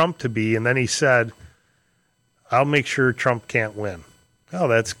be Trump to be, and then he said, I'll make sure Trump can't win. Oh,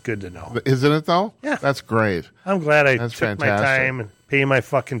 that's good to know. Isn't it, though? Yeah. That's great. I'm glad I That's took fantastic. my time and pay my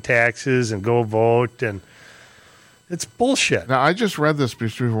fucking taxes and go vote, and it's bullshit. Now, I just read this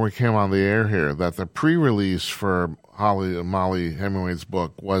before we came on the air here, that the pre-release for Molly Hemingway's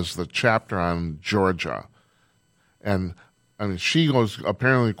book was the chapter on Georgia. And, I mean, she goes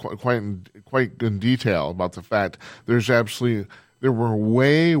apparently quite in detail about the fact there were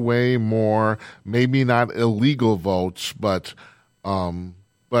way, way more, maybe not illegal votes, but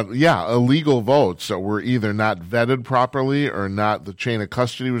illegal votes that were either not vetted properly or not. The chain of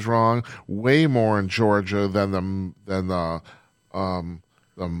custody was wrong. Way more in Georgia than the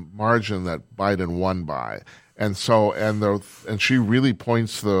margin that Biden won by, and she really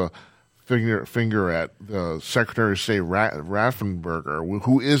points the finger at the Secretary of State Raffensperger,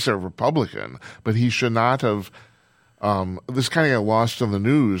 who is a Republican, but he should not have. This kind of got lost in the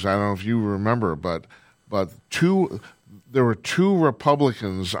news. I don't know if you remember, but there were 2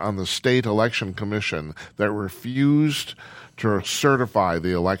 Republicans on the state election commission that refused to certify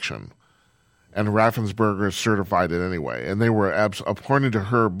the election. And Raffensperger certified it anyway. And they were, according to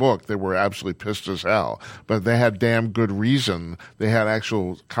her book, they were absolutely pissed as hell. But they had damn good reason. They had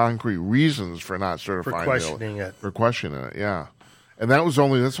actual concrete reasons for not certifying For questioning it. For questioning it, yeah. And that's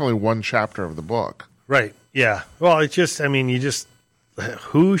only one chapter of the book. Right, yeah. Well, it's just,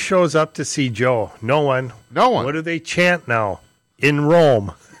 who shows up to see Joe? No one. No one. What do they chant now? In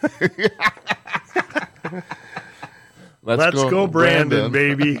Rome. Let's go Brandon,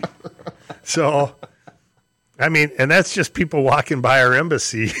 baby. So, and that's just people walking by our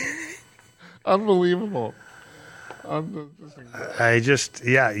embassy. Unbelievable. You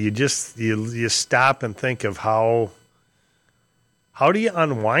stop and think of how do you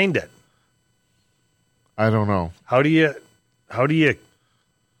unwind it? I don't know. How do you?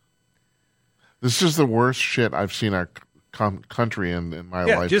 This is the worst shit I've seen our country in my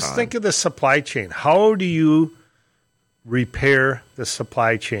lifetime. Just think of the supply chain. How do you repair the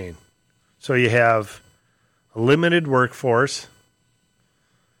supply chain? So you have a limited workforce.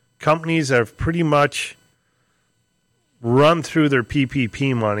 Companies have pretty much run through their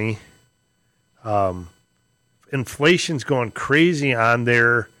PPP money. Inflation's going crazy on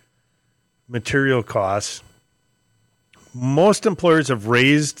their material costs. Most employers have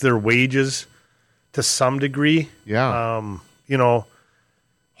raised their wages to some degree. Yeah.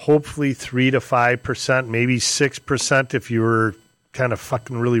 Hopefully 3 to 5%, maybe 6% if you were kind of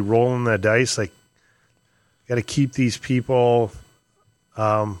fucking really rolling the dice. Like, got to keep these people.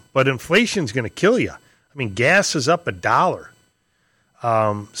 But inflation's going to kill you. Gas is up $1.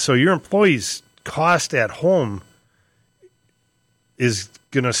 So your employees' cost at home is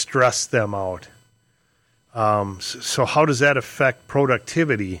going to stress them out. So how does that affect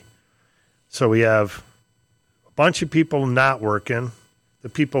productivity? So we have a bunch of people not working. The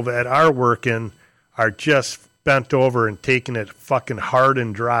people that are working are just bent over and taking it fucking hard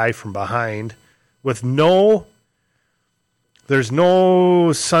and dry from behind with there's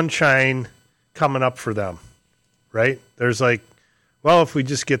no sunshine coming up for them, right? There's if we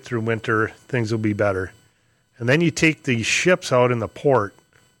just get through winter, things will be better. And then you take these ships out in the port.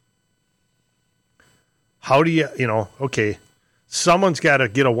 How do you, someone's got to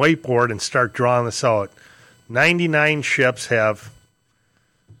get a whiteboard and start drawing this out. 99 ships have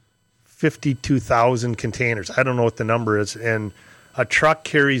 52,000 containers. I don't know what the number is. And a truck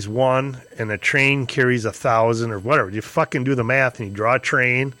carries 1 and a train carries 1,000 or whatever. You fucking do the math and you draw a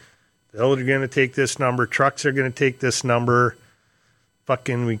train. They're going to take this number. Trucks are going to take this number.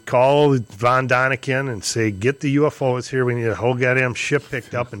 We call Von Doniken and say, get the UFOs here. We need a whole goddamn ship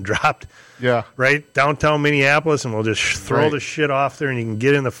picked up and dropped. Yeah. Right? Downtown Minneapolis, and we'll just throw the shit off there and you can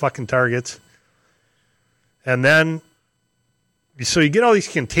get in the fucking targets. And then, so you get all these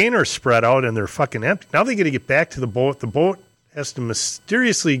containers spread out and they're fucking empty. Now they got to get back to the boat. The boat has to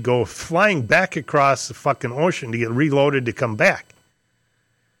mysteriously go flying back across the fucking ocean to get reloaded to come back.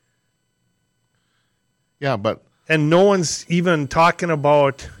 Yeah, but... And no one's even talking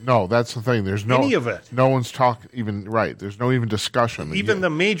about... No, that's the thing. There's any of it. No one's talking even... Right. There's no even discussion. Even the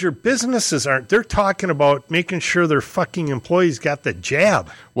major businesses aren't. They're talking about making sure their fucking employees got the jab.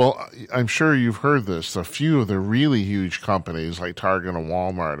 Well, I'm sure you've heard this. A few of the really huge companies like Target and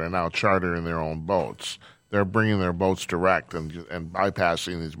Walmart are now chartering their own boats. They're bringing their boats direct and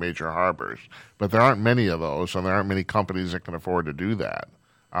bypassing these major harbors. But there aren't many of those, and there aren't many companies that can afford to do that,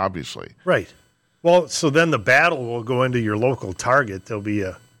 obviously. Right. Well, so then the battle will go into your local Target. There'll be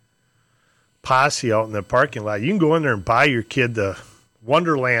a posse out in the parking lot. You can go in there and buy your kid the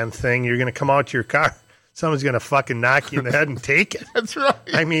Wonderland thing. You're going to come out to your car. Someone's going to fucking knock you in the head and take it. That's right.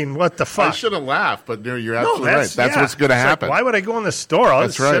 What the fuck? I should have laughed, but you're absolutely right. That's what's going to happen. Why would I go in the store? I'll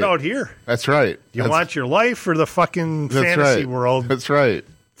just sit out here. That's right. You want your life or the fucking fantasy world? That's right.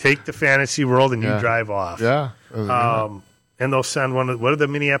 Take the fantasy world and you drive off. Yeah. And they'll send what are the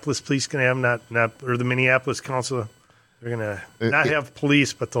Minneapolis police going to have? Or the Minneapolis Council? They're going to not have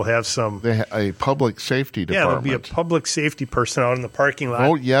police, but they'll have some. A public safety department. Yeah, there'll be a public safety person out in the parking lot.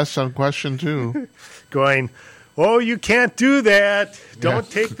 Vote yes on question 2. Going, oh, you can't do that. Don't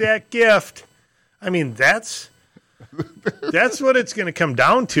take that gift. That's what it's going to come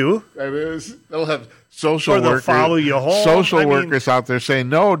down to. That is. They'll have social workers. They'll follow you home. Social workers out there saying,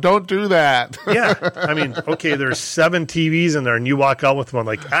 no, don't do that. Yeah. Okay, there's 7 TVs in there, and you walk out with one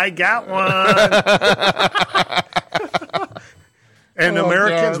like, I got one. And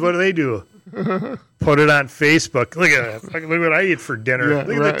American kids, what do? Put it on Facebook. Look at that. Look what I eat for dinner. Yeah,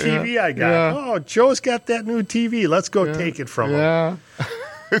 look at the TV I got. Yeah. Oh, Joe's got that new TV. Let's go take it from him.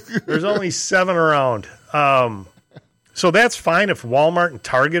 There's only 7 around. So that's fine if Walmart and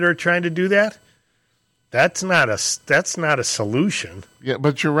Target are trying to do that. That's not a solution. Yeah,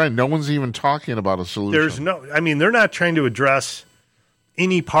 but you're right. No one's even talking about a solution. They're not trying to address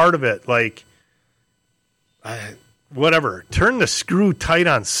any part of it. Like, whatever. Turn the screw tight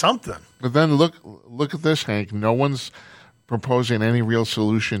on something. But then look at this, Hank. No one's proposing any real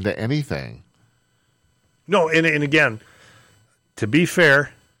solution to anything. No, and again, to be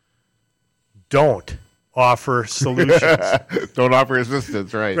fair, don't offer solutions. Don't offer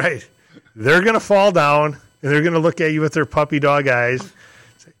assistance, right? Right. They're going to fall down, and they're going to look at you with their puppy dog eyes.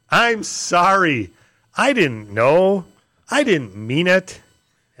 Say, I'm sorry. I didn't know. I didn't mean it.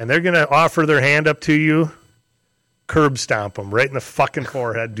 And they're going to offer their hand up to you. Curb stomp them right in the fucking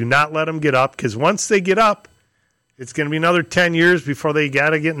forehead. Do not let them get up, because once they get up, it's going to be another 10 years before they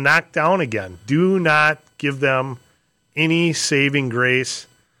got to get knocked down again. Do not give them any saving grace.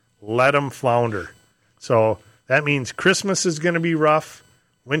 Let them flounder. So that means Christmas is going to be rough.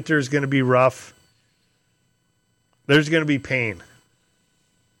 Winter is going to be rough. There's going to be pain.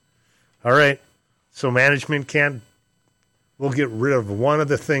 All right. So management we'll get rid of one of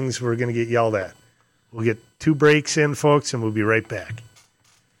the things we're going to get yelled at. We'll get 2 breaks in, folks, and we'll be right back.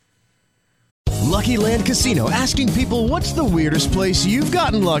 Lucky Land Casino, asking people, what's the weirdest place you've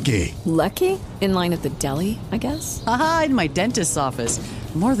gotten lucky? Lucky? In line at the deli, I guess? Aha, in my dentist's office.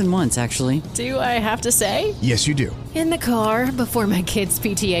 More than once, actually. Do I have to say? Yes, you do. In the car before my kids'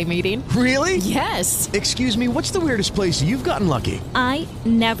 PTA meeting. Really? Yes. Excuse me, what's the weirdest place you've gotten lucky? I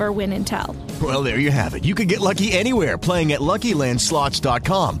never win and tell. Well, there you have it. You can get lucky anywhere, playing at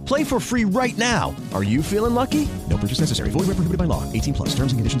LuckyLandSlots.com. Play for free right now. Are you feeling lucky? No purchase necessary. Void where prohibited by law. 18+.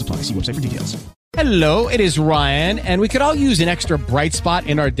 Terms and conditions apply. See website for details. Hello, it is Ryan, and we could all use an extra bright spot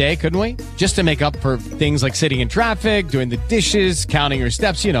in our day, couldn't we? Just to make up for things like sitting in traffic, doing the dishes, counting your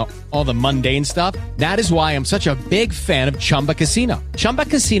steps, all the mundane stuff. That is why I'm such a big fan of Chumba Casino. Chumba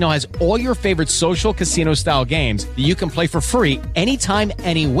Casino has all your favorite social casino-style games that you can play for free anytime,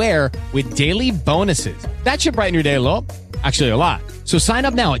 anywhere with daily bonuses. That should brighten your day a little. Actually, a lot. So sign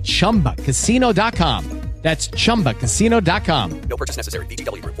up now at ChumbaCasino.com. That's ChumbaCasino.com. No purchase necessary.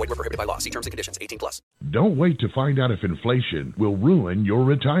 VGW Group. Void where prohibited by law. See terms and conditions. 18+. Don't wait to find out if inflation will ruin your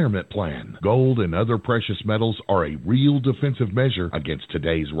retirement plan. Gold and other precious metals are a real defensive measure against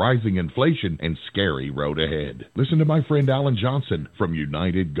today's rising inflation and scary road ahead. Listen to my friend Alan Johnson from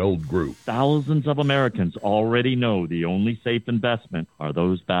United Gold Group. Thousands of Americans already know the only safe investment are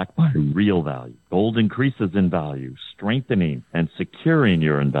those backed by real value. Gold increases in value, strengthening and securing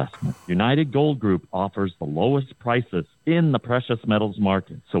your investment. United Gold Group offers the lowest prices in the precious metals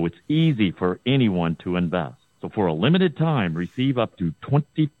market, so it's easy for anyone to invest. So for a limited time, receive up to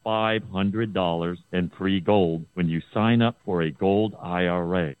 $2,500 in free gold when you sign up for a gold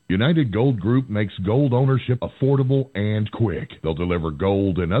IRA. United Gold Group makes gold ownership affordable and quick. They'll deliver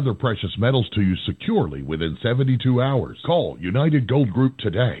gold and other precious metals to you securely within 72 hours. Call United Gold Group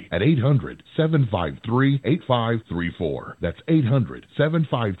today at 800-753-8534. That's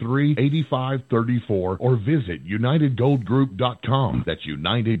 800-753-8534, or visit UnitedGoldGroup.com. That's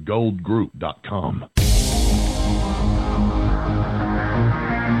UnitedGoldGroup.com.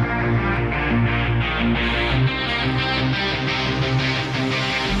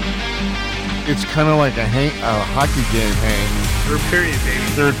 It's kind of like a hockey game, Hank. Third period, baby.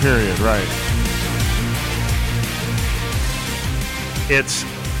 Third period, right. It's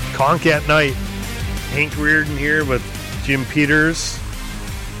Conk at Night. Hank Reardon here with Jim Peters.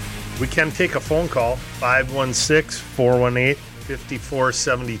 We can take a phone call,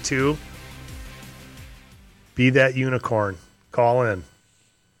 516-418-5472. Be that unicorn. Call in.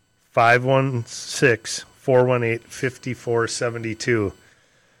 516-418-5472.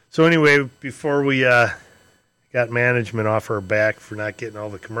 So anyway, before we got management off our back for not getting all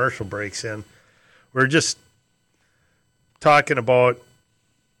the commercial breaks in, we're just talking about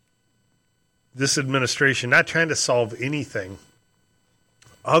this administration not trying to solve anything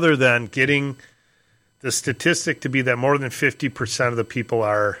other than getting the statistic to be that more than 50% of the people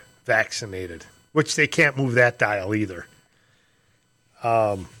are vaccinated, which they can't move that dial either.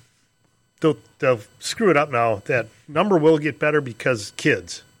 They'll screw it up now. That number will get better because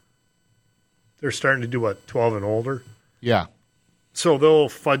kids, they're starting to do 12 and older? Yeah. So they'll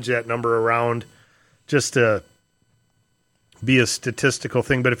fudge that number around just to be a statistical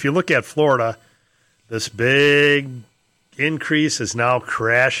thing. But if you look at Florida, this big increase is now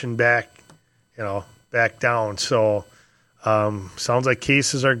crashing back down. So Sounds like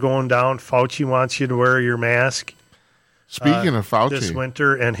cases are going down. Fauci wants you to wear your mask. Speaking of Fauci. This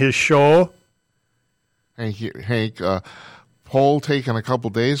winter, and his show. Hank, poll taken a couple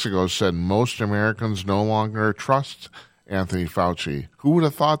days ago said most Americans no longer trust Anthony Fauci. Who would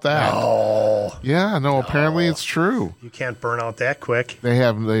have thought that? Oh. Yeah, no, apparently it's true. You can't burn out that quick.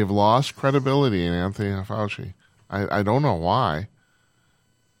 They've lost credibility in Anthony Fauci. I don't know why.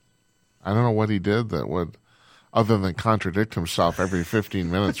 I don't know what he did that would, other than contradict himself every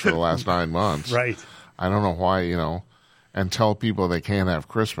 15 minutes for the last 9 months. Right. I don't know why, and tell people they can't have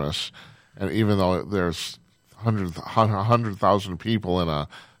Christmas. And even though there's 100,000 people in a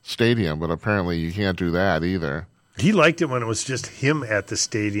stadium, but apparently you can't do that either. He liked it when it was just him at the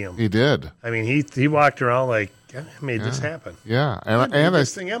stadium. He did. I mean, he walked around like, I made this happen. Yeah. I made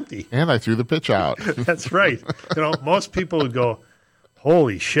this thing empty. And I threw the pitch out. That's right. Most people would go,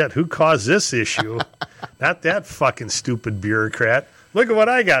 holy shit, who caused this issue? Not that fucking stupid bureaucrat. Look at what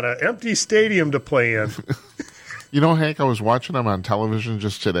I got, an empty stadium to play in. Hank, I was watching him on television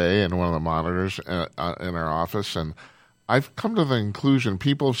just today in one of the monitors in our office, and I've come to the conclusion,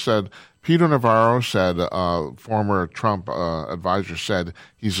 people have said, Peter Navarro said, former Trump advisor said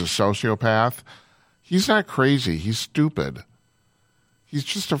he's a sociopath. He's not crazy. He's stupid. He's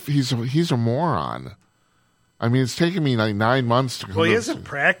just he's a moron. I mean, it's taken me like 9 months to. Well, he hasn't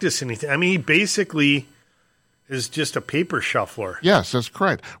practiced anything. I mean, he basically is just a paper shuffler. Yes, that's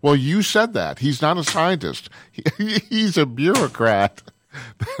correct. Well, you said that. He's not a scientist. He's a bureaucrat.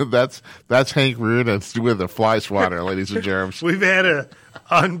 That's Hank Rude with the fly swatter, ladies and germs. We've had an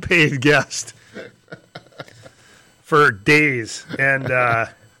unpaid guest for days, and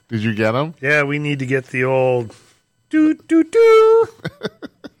did you get him? Yeah, we need to get the old doo.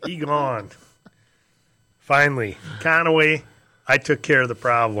 He gone. Finally, Conaway, I took care of the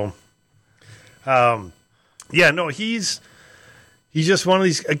problem. He's just one of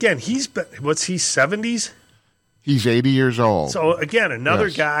these. Again, he's been, what's he, 70s? He's 80 years old. So, again, another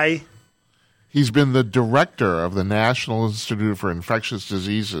guy. He's been the director of the National Institute for Infectious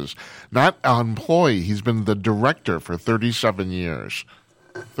Diseases. Not an employee. He's been the director for 37 years.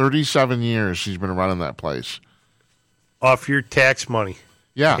 37 years he's been running that place. Off your tax money.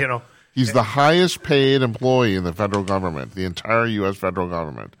 Yeah. He's the highest paid employee in the federal government, the entire U.S. federal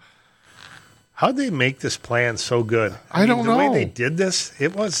government. How'd they make this plan so good? I don't know. The way they did this,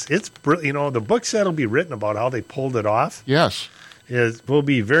 it's brilliant. The books that'll be written about how they pulled it off. Yes. Will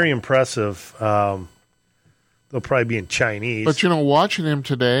be very impressive. They'll probably be in Chinese. But, watching him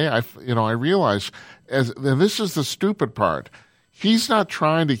today, I realize, and this is the stupid part, he's not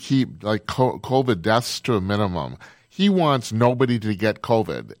trying to keep like COVID deaths to a minimum. He wants nobody to get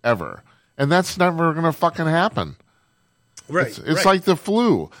COVID ever. And that's never going to fucking happen. Right. It's like the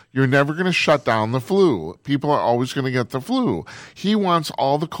flu. You're never going to shut down the flu. People are always going to get the flu. He wants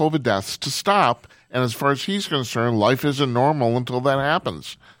all the COVID deaths to stop. And as far as he's concerned, life isn't normal until that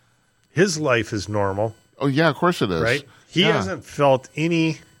happens. His life is normal. Oh, yeah, of course it is. Right? He hasn't felt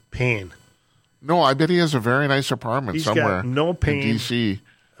any pain. No, I bet he has a very nice apartment somewhere. Got no pain. In D.C.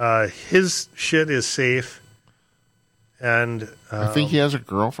 His shit is safe. And I think he has a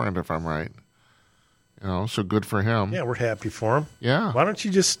girlfriend, if I'm right. So good for him. Yeah, we're happy for him. Yeah. Why don't you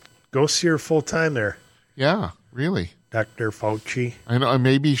just go see her full time there? Yeah, really. Dr. Fauci. I know.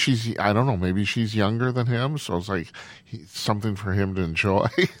 Maybe I don't know, maybe she's younger than him, so it's like something for him to enjoy.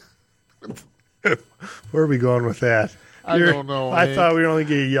 Where are we going with that? I don't know. I thought we were only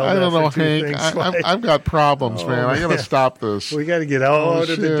getting yelled at. I don't know, Hank. I've got problems, man. I got to stop this. We got to get out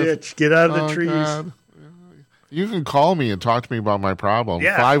of the ditch. Get out of the trees. God. You can call me and talk to me about my problem.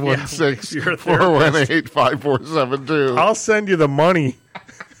 Yeah, 516-418-5472. I'll send you the money.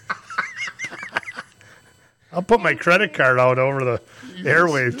 I'll put my credit card out over the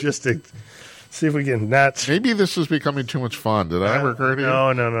airwaves just to see if we can not. Maybe this is becoming too much fun. Did I ever occur to you?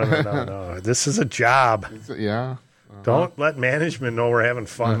 No. This is a job. Yeah. Don't let management know we're having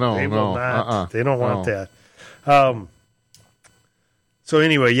fun. They will not. They don't want that. So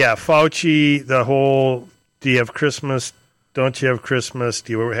anyway, Fauci, the whole, do you have Christmas? Don't you have Christmas?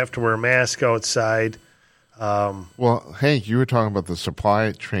 Do you have to wear a mask outside? Well, Hank, you were talking about the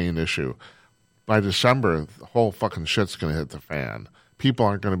supply chain issue. By December, the whole fucking shit's going to hit the fan. People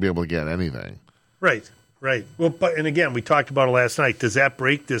aren't going to be able to get anything. Right. Well, and again, we talked about it last night. Does that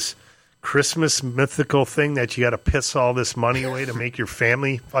break this Christmas mythical thing that you got to piss all this money away to make your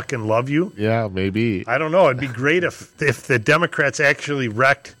family fucking love you? Yeah, maybe. I don't know. It'd be great if the Democrats actually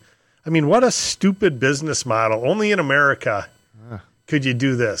wrecked. I mean, what a stupid business model. Only in America could you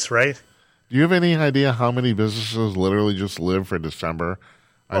do this, right? Do you have any idea how many businesses literally just live for December?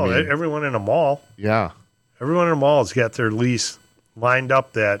 Everyone in a mall. Yeah. Everyone in the mall's got their lease lined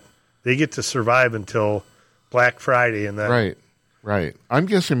up that they get to survive until Black Friday. And then Right. I'm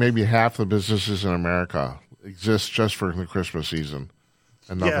guessing maybe half the businesses in America exist just for the Christmas season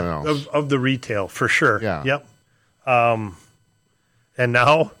and nothing else. Of the retail, for sure. Yeah. Yep. And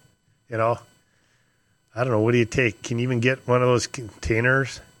now, you know, I don't know, what do you take? Can you even get one of those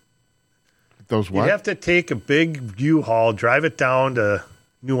containers? Those what? You have to take a big U-Haul, drive it down to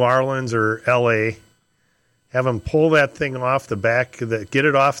New Orleans or L.A., have them pull that thing off the back, get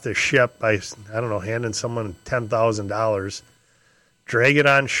it off the ship by, I don't know, handing someone $10,000, drag it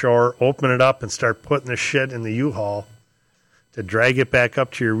on shore, open it up, and start putting the shit in the U-Haul to drag it back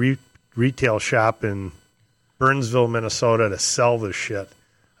up to your retail shop in Burnsville, Minnesota to sell this shit.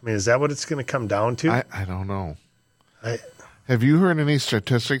 I mean, is that what it's going to come down to? I don't know. Have you heard any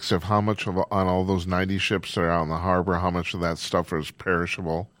statistics of how much on all those 90 ships that are out in the harbor, how much of that stuff is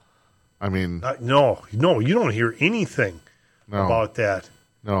perishable? I mean... No, you don't hear anything about that.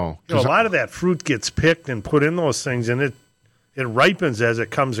 No. You know, a lot of that fruit gets picked and put in those things, and it ripens as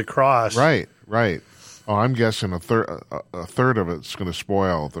it comes across. Right. Oh, I'm guessing a third of it's going to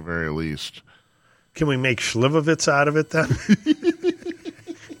spoil at the very least. Can we make Schlivovitz out of it then?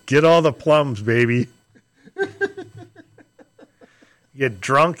 Get all the plums, baby. You get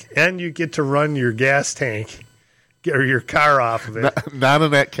drunk and you get to run your gas tank or your car off of it. Not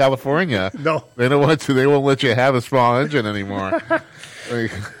in that California. No. They don't want to. They won't let you have a small engine anymore.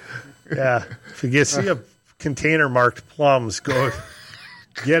 Yeah. If you see a container marked plums, go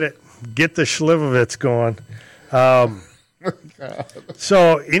get it. Get the Schlivovitz going.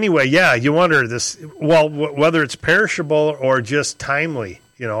 So anyway, yeah, you wonder this. Well, whether it's perishable or just timely,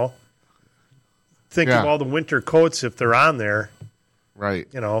 you know. Think of all the winter coats if they're on there. Right.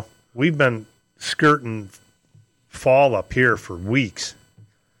 You know, we've been skirting fall up here for weeks.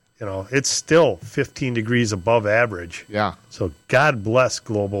 You know, it's still 15 degrees above average. Yeah. So God bless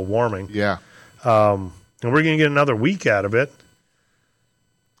global warming. Yeah. And we're going to get another week out of it.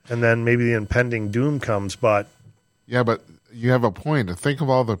 And then maybe the impending doom comes, but... Yeah, but you have a point. Think of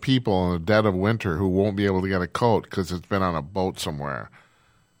all the people in the dead of winter who won't be able to get a coat because it's been on a boat somewhere.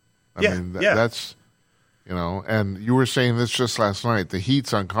 I mean, that's, you know, and you were saying this just last night. The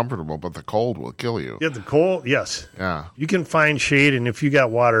heat's uncomfortable, but the cold will kill you. Yeah, the cold, yes. Yeah. You can find shade, and if you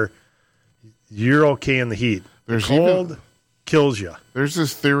got water, you're okay in the heat. The cold kills you. There's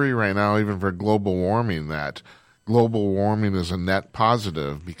this theory right now, even for global warming, that global warming is a net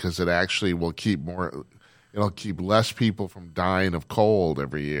positive because it actually will keep it'll keep less people from dying of cold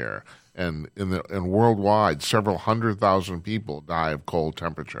every year. And worldwide, several 100,000 people die of cold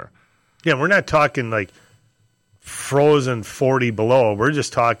temperature. Yeah, we're not talking like frozen 40 below. We're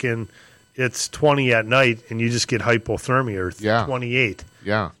just talking it's 20 at night and you just get hypothermia or 28.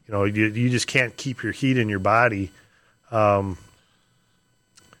 Yeah. You know, you just can't keep your heat in your body. So,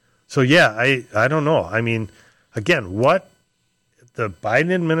 yeah, I don't know. I mean, again, what the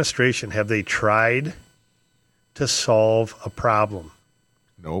Biden administration, have they tried to solve a problem?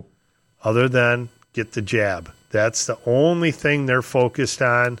 Nope. Other than get the jab. That's the only thing they're focused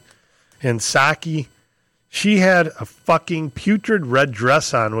on. And Psaki, she had a fucking putrid red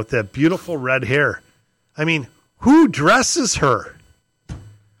dress on with that beautiful red hair. I mean, who dresses her?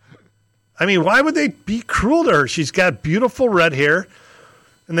 I mean, why would they be cruel to her? She's got beautiful red hair,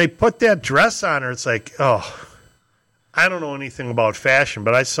 and they put that dress on her. It's like, oh, I don't know anything about fashion,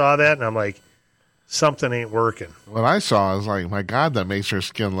 but I saw that, and I'm like, something ain't working. What I saw is like, my God, that makes her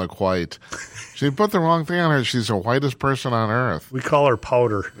skin look white. She put the wrong thing on her. She's the whitest person on earth. We call her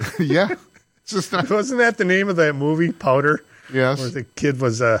Powder. Yeah. It's just not... Wasn't that the name of that movie, Powder? Yes. Where the kid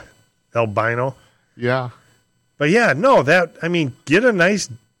was albino? Yeah. But yeah, no, get a nice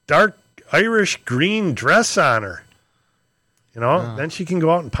dark Irish green dress on her. You know, then she can go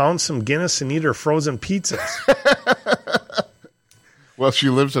out and pound some Guinness and eat her frozen pizzas. Well, she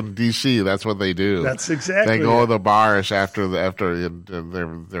lives in D.C. That's what they do. That's exactly. They go to the bars after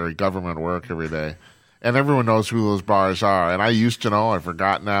their government work every day, and everyone knows who those bars are. And I used to know. I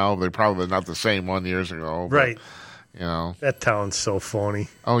forgot now. They're probably not the same one years ago. But, right. You know, that town's so phony.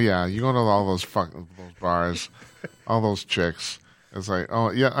 Oh yeah, you go to all those bars, all those chicks. It's like,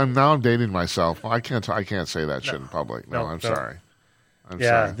 oh yeah, I'm dating myself. Well, I can't say that shit in public. No, I'm sorry. I'm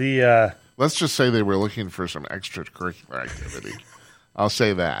sorry. Let's just say they were looking for some extracurricular activity. I'll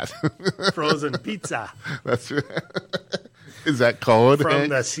say that. Frozen pizza. That's is that code? From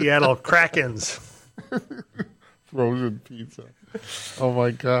the Seattle Krakens. Frozen pizza. Oh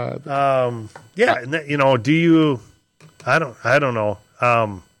my God. Yeah, and that, do you? I don't know.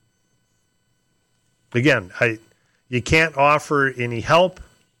 Again, you can't offer any help.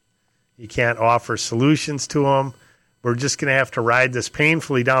 You can't offer solutions to them. We're just going to have to ride this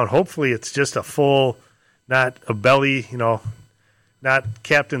painfully down. Hopefully it's just a full, not a belly, not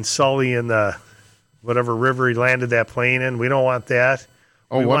Captain Sully in the whatever river he landed that plane in. We don't want that.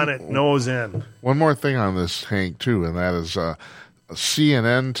 We want it nose in. One more thing on this, Hank, too, and that is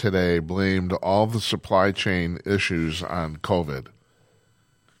CNN today blamed all the supply chain issues on COVID.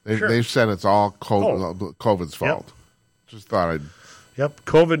 They've said it's all COVID's fault. Yep. Just thought I'd... Yep,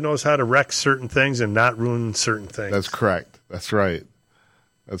 COVID knows how to wreck certain things and not ruin certain things. That's correct. That's right.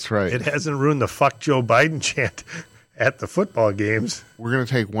 It hasn't ruined the fuck Joe Biden chant at the football games. We're going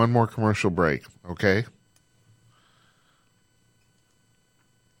to take one more commercial break, okay?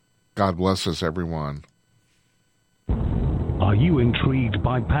 God bless us, everyone. Are you intrigued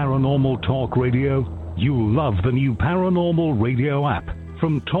by Paranormal Talk Radio? You'll love the new Paranormal Radio app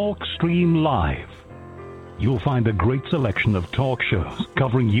from TalkStream Live. You'll find a great selection of talk shows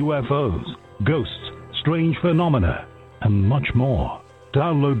covering UFOs, ghosts, strange phenomena, and much more.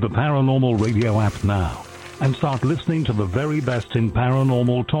 Download the Paranormal Radio app now and start listening to the very best in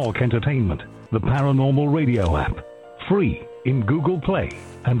paranormal talk entertainment. The Paranormal Radio app, free in Google Play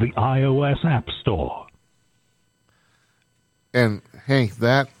and the iOS App Store. And Hank,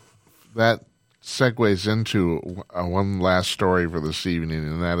 that segues into one last story for this evening,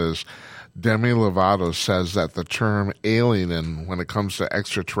 and that is Demi Lovato says that the term alien, when it comes to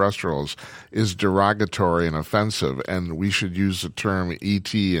extraterrestrials, is derogatory and offensive, and we should use the term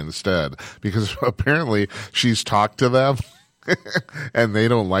ET instead, because apparently she's talked to them, and they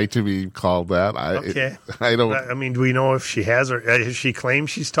don't like to be called that. I don't. I mean, do we know if she has, or has she claimed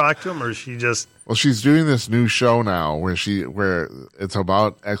she's talked to them, or is she just? Well, she's doing this new show now where it's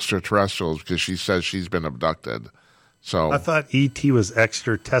about extraterrestrials because she says she's been abducted. So I thought E.T. was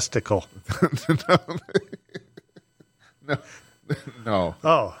extra testicle. No.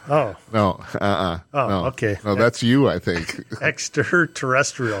 Oh. No. Oh, no. Okay. No, that's you, I think.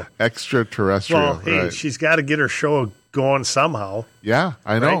 Extraterrestrial. Extraterrestrial. Well, hey, right. She's got to get her show going somehow. Yeah,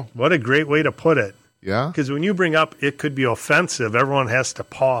 I know. Right? What a great way to put it. Yeah. Because when you bring up it could be offensive, everyone has to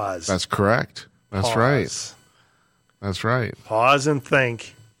pause. That's correct. That's right. That's right. Pause and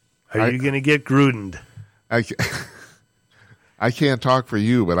think. Are you going to get Grudened? I can't talk for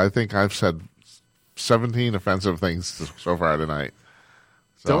you, but I think I've said 17 offensive things so far tonight.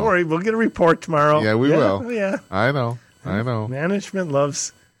 So, don't worry, we'll get a report tomorrow. Yeah, we will. Yeah, I know. Management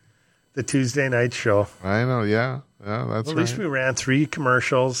loves the Tuesday night show. I know. Yeah, that's At least we ran 3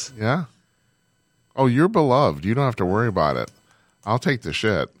 commercials. Yeah. Oh, you're beloved. You don't have to worry about it. I'll take the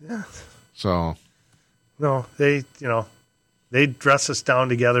shit. Yeah. So. No, they dress us down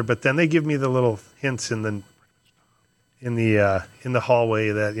together, but then they give me the little hints in the hallway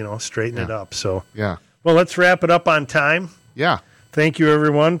that, straighten it up. So, yeah. Well, let's wrap it up on time. Yeah. Thank you,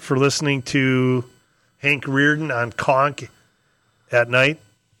 everyone, for listening to Hank Reardon on Conk at night.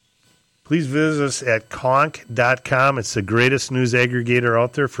 Please visit us at conk.com. It's the greatest news aggregator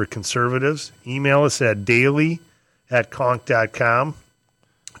out there for conservatives. Email us at daily@conk.com.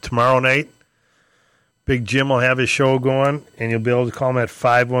 Tomorrow night, Big Jim will have his show going, and you'll be able to call him at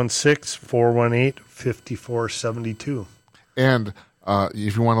 516-418-5472. And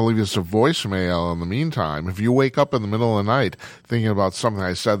if you want to leave us a voicemail in the meantime, if you wake up in the middle of the night thinking about something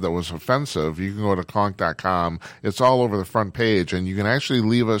I said that was offensive, you can go to conk.com. It's all over the front page, and you can actually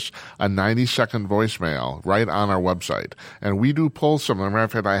leave us a 90-second voicemail right on our website. And we do pull some. As a matter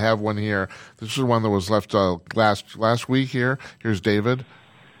of fact, I have one here. This is one that was left last week here. Here's David.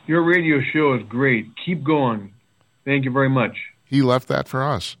 Your radio show is great. Keep going. Thank you very much. He left that for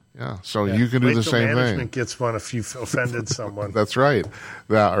us. Yeah, so you can do the same thing. Management gets one if you've offended someone. That's right.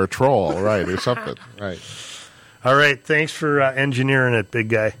 Or troll, right, or something. Right. All right. Thanks for engineering it, big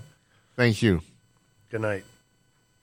guy. Thank you. Good night.